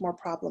becomes much more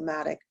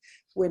problematic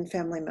when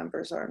family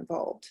members are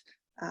involved,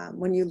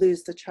 when you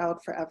lose the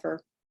child forever.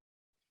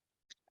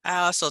 I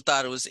also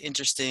thought it was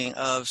interesting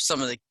of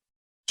some of the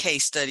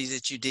case studies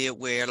that you did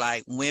where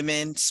like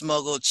women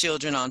smuggled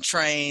children on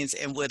trains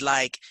and would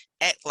like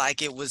act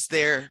like it was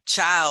their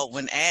child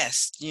when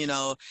asked,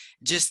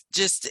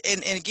 just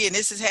and again,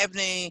 this is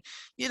happening,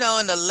 in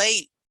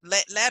the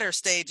latter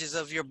stages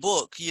of your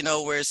book,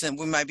 whereas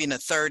we might be in the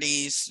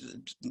 30s,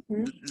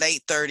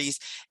 late 30s.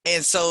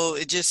 And so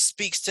it just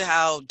speaks to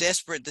how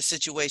desperate the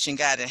situation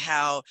got and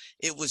how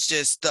it was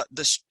just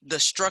the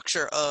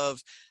structure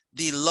of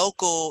the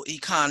local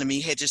economy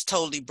had just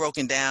totally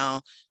broken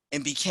down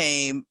and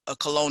became a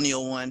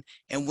colonial one.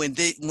 And when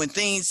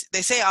things,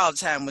 they say all the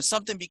time, when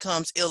something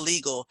becomes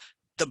illegal,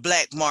 the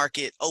black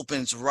market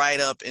opens right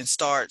up and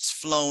starts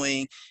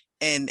flowing.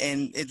 And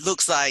it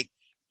looks like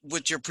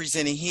what you're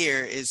presenting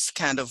here is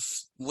kind of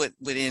what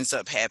ends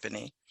up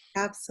happening.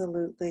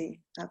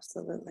 Absolutely,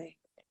 absolutely.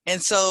 And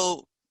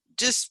so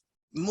just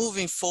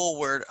moving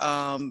forward,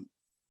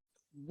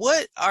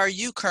 what are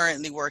you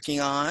currently working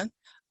on?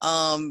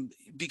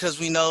 Because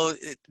we know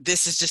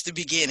this is just the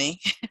beginning.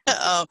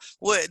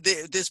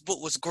 This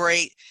book was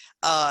great.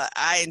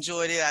 I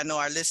enjoyed it. I know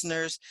our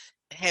listeners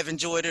have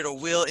enjoyed it or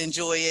will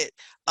enjoy it.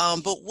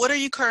 But what are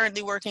you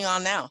currently working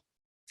on now?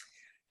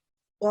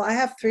 Well, I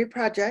have 3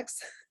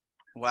 projects.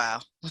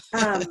 Wow.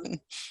 I've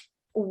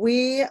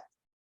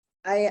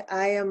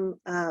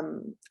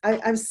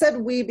said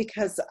we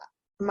because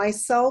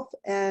myself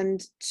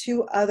and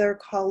 2 other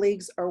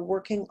colleagues are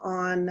working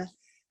on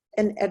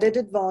an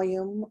edited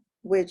volume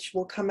which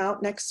will come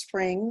out next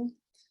spring,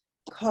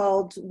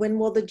 called When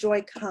Will the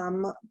Joy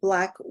Come?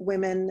 Black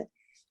Women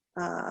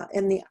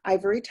in the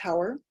Ivory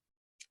Tower.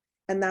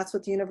 And that's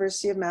with the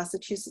University of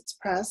Massachusetts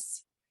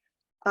Press.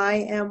 I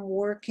am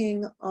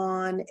working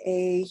on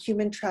a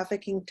human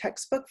trafficking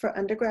textbook for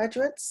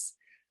undergraduates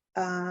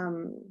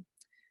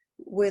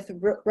with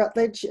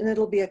Rutledge, and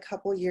it'll be a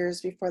couple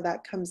years before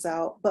that comes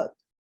out. But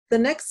the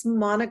next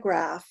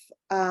monograph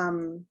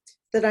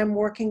that I'm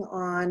working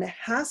on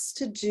has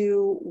to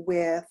do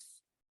with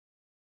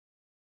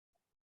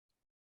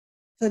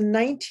the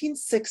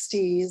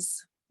 1960s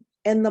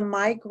and the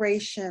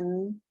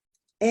migration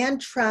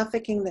and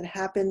trafficking that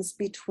happens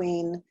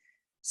between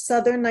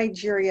southern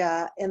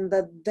Nigeria and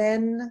the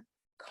then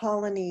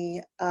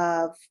colony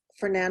of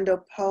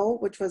Fernando Po,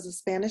 which was a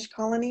Spanish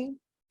colony.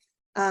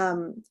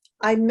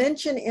 I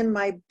mention in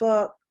my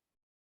book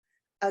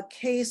a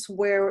case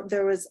where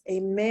there was a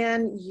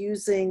man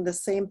using the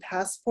same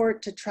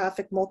passport to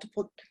traffic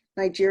multiple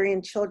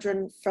Nigerian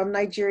children from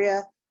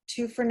Nigeria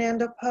to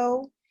Fernando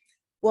Po.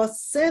 Well,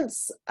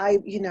 since I,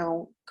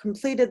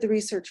 completed the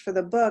research for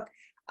the book,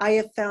 I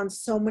have found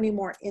so many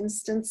more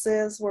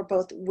instances where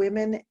both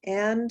women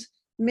and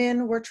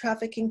men were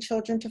trafficking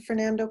children to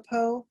Fernando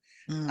Po.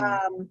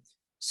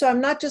 So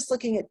I'm not just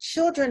looking at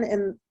children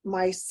in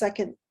my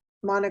second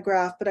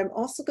monograph, but I'm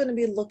also going to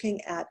be looking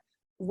at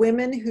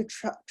women who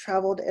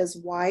traveled as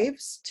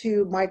wives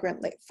to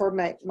migrant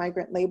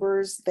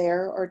laborers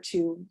there, or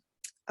to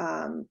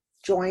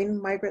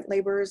join migrant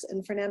laborers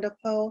in Fernando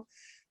Po.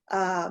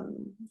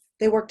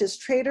 They worked as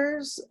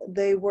traders,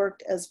 they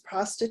worked as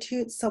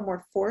prostitutes, some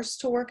were forced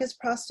to work as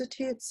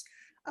prostitutes,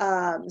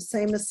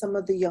 same as some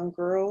of the young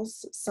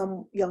girls.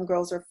 Some young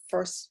girls are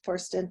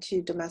forced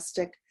into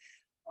domestic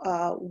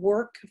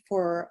work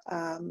for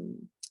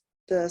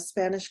the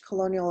Spanish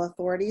colonial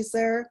authorities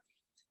there.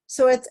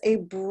 So it's a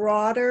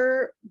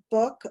broader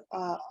book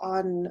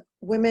on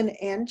women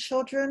and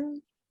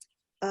children,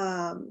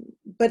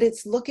 but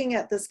it's looking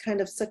at this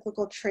kind of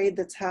cyclical trade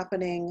that's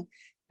happening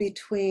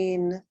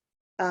between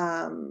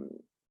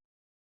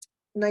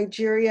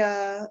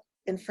Nigeria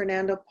and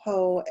Fernando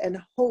Po,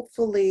 and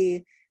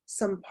hopefully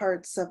some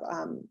parts of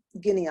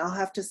Guinea. I'll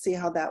have to see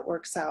how that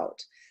works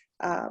out.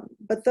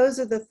 But those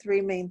are the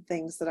 3 main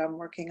things that I'm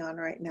working on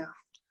right now.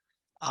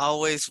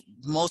 Always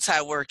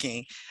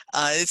multi-working.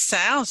 It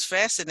sounds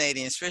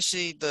fascinating,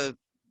 especially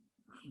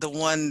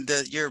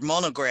your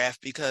monograph,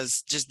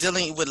 because just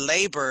dealing with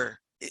labor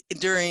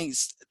during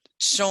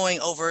showing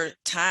over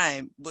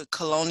time with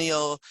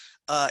colonial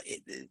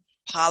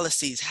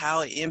policies,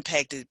 how it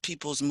impacted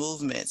people's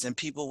movements and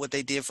people, what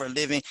they did for a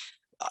living,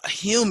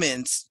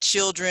 humans,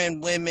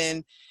 children,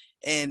 women,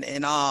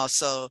 and all.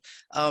 So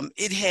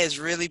it has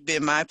really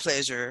been my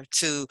pleasure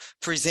to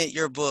present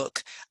your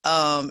book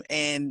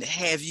and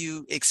have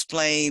you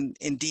explain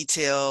in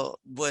detail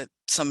what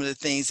some of the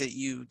things that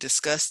you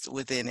discussed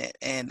within it.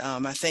 And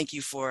I thank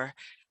you for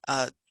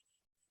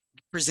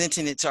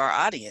presenting it to our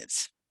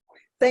audience.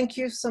 Thank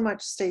you so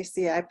much,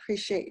 Stacy. I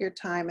appreciate your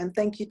time, and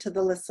thank you to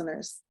the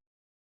listeners.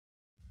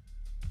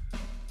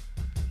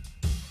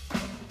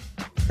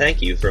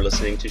 Thank you for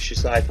listening to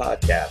Shusai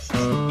Podcasts.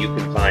 You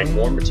can find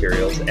more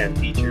materials and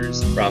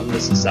features from the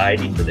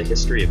Society for the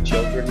History of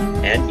Children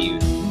and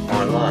Youth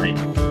online,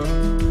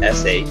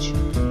 shcy.org.